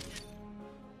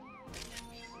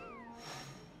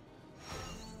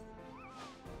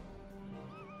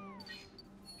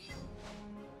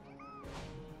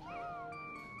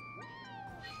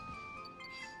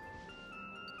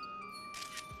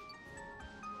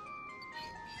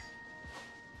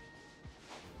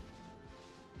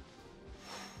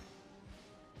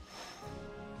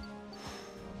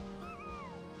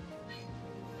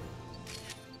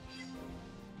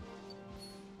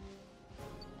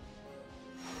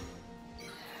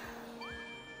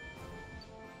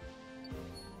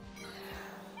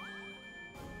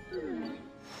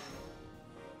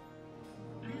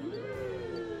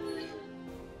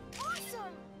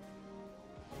 Awesome!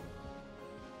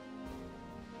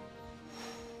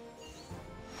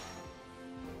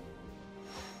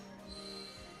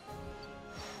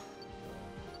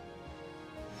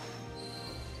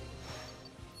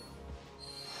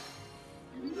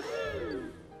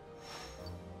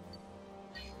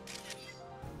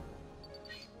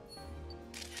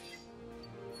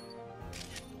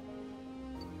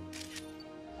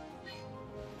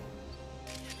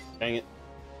 Dang it.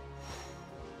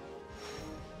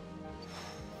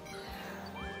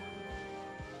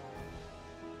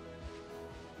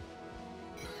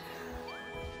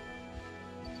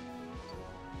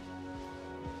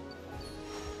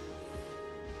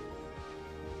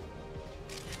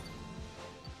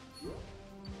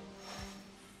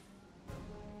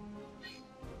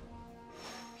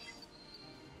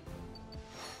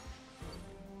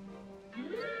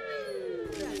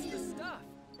 That's the stuff.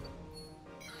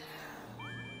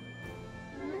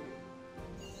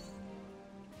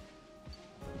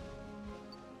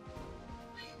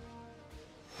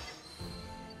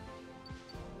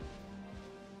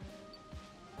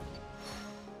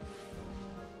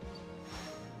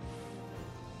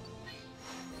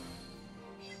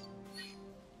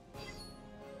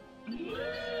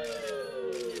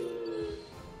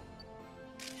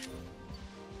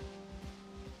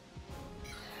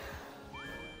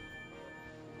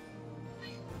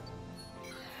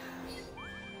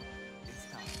 It's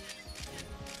time.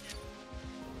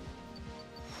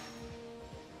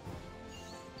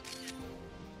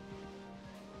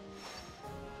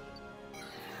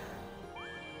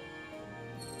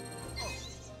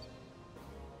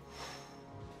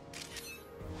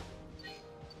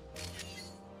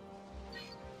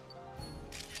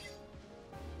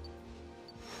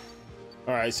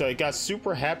 Alright, so it got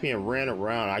super happy and ran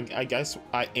around. I guess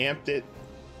I amped it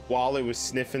while it was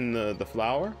sniffing the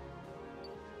flower.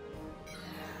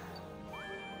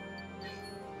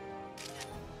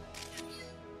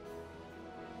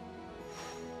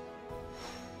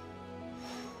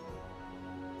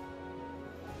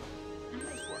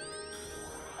 Nice work.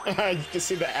 You can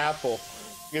see the apple.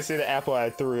 You can see the apple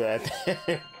I threw at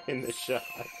in the shot.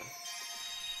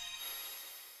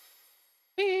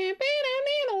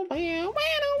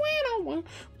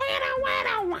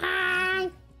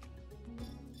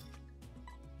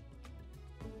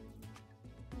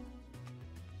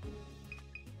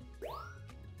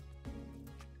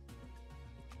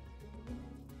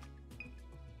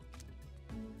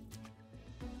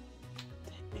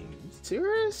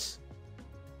 Serious?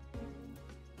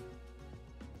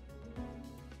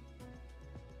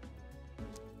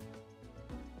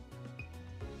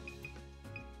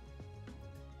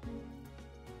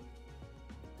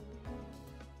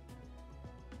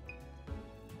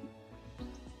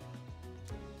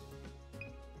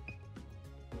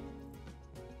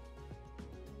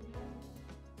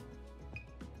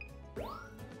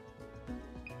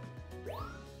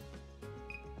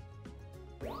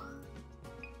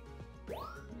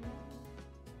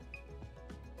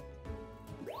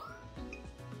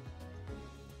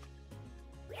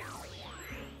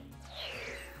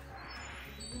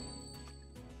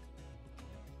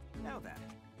 Now then.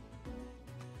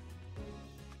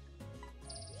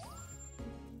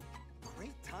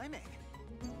 Great timing.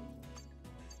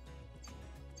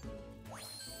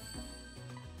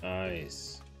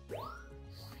 Nice.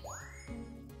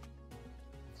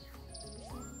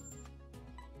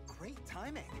 Great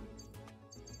timing.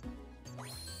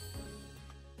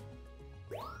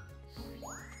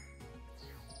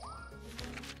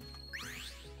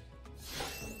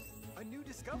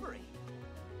 discovery.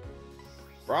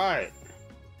 Right.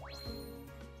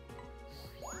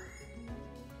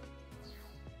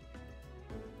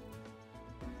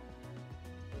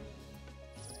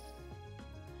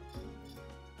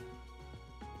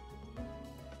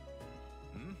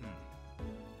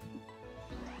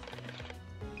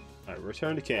 Alright,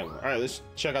 return to camp. Alright, let's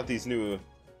check out these new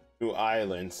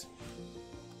islands.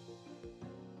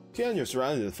 Scan your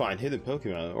surroundings to find hidden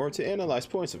Pokemon or to analyze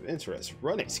points of interest.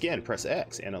 Run a scan, press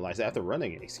X. Analyze after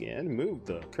running a scan. Move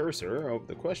the cursor over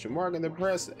the question mark and then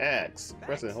press X.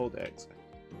 Press and hold X.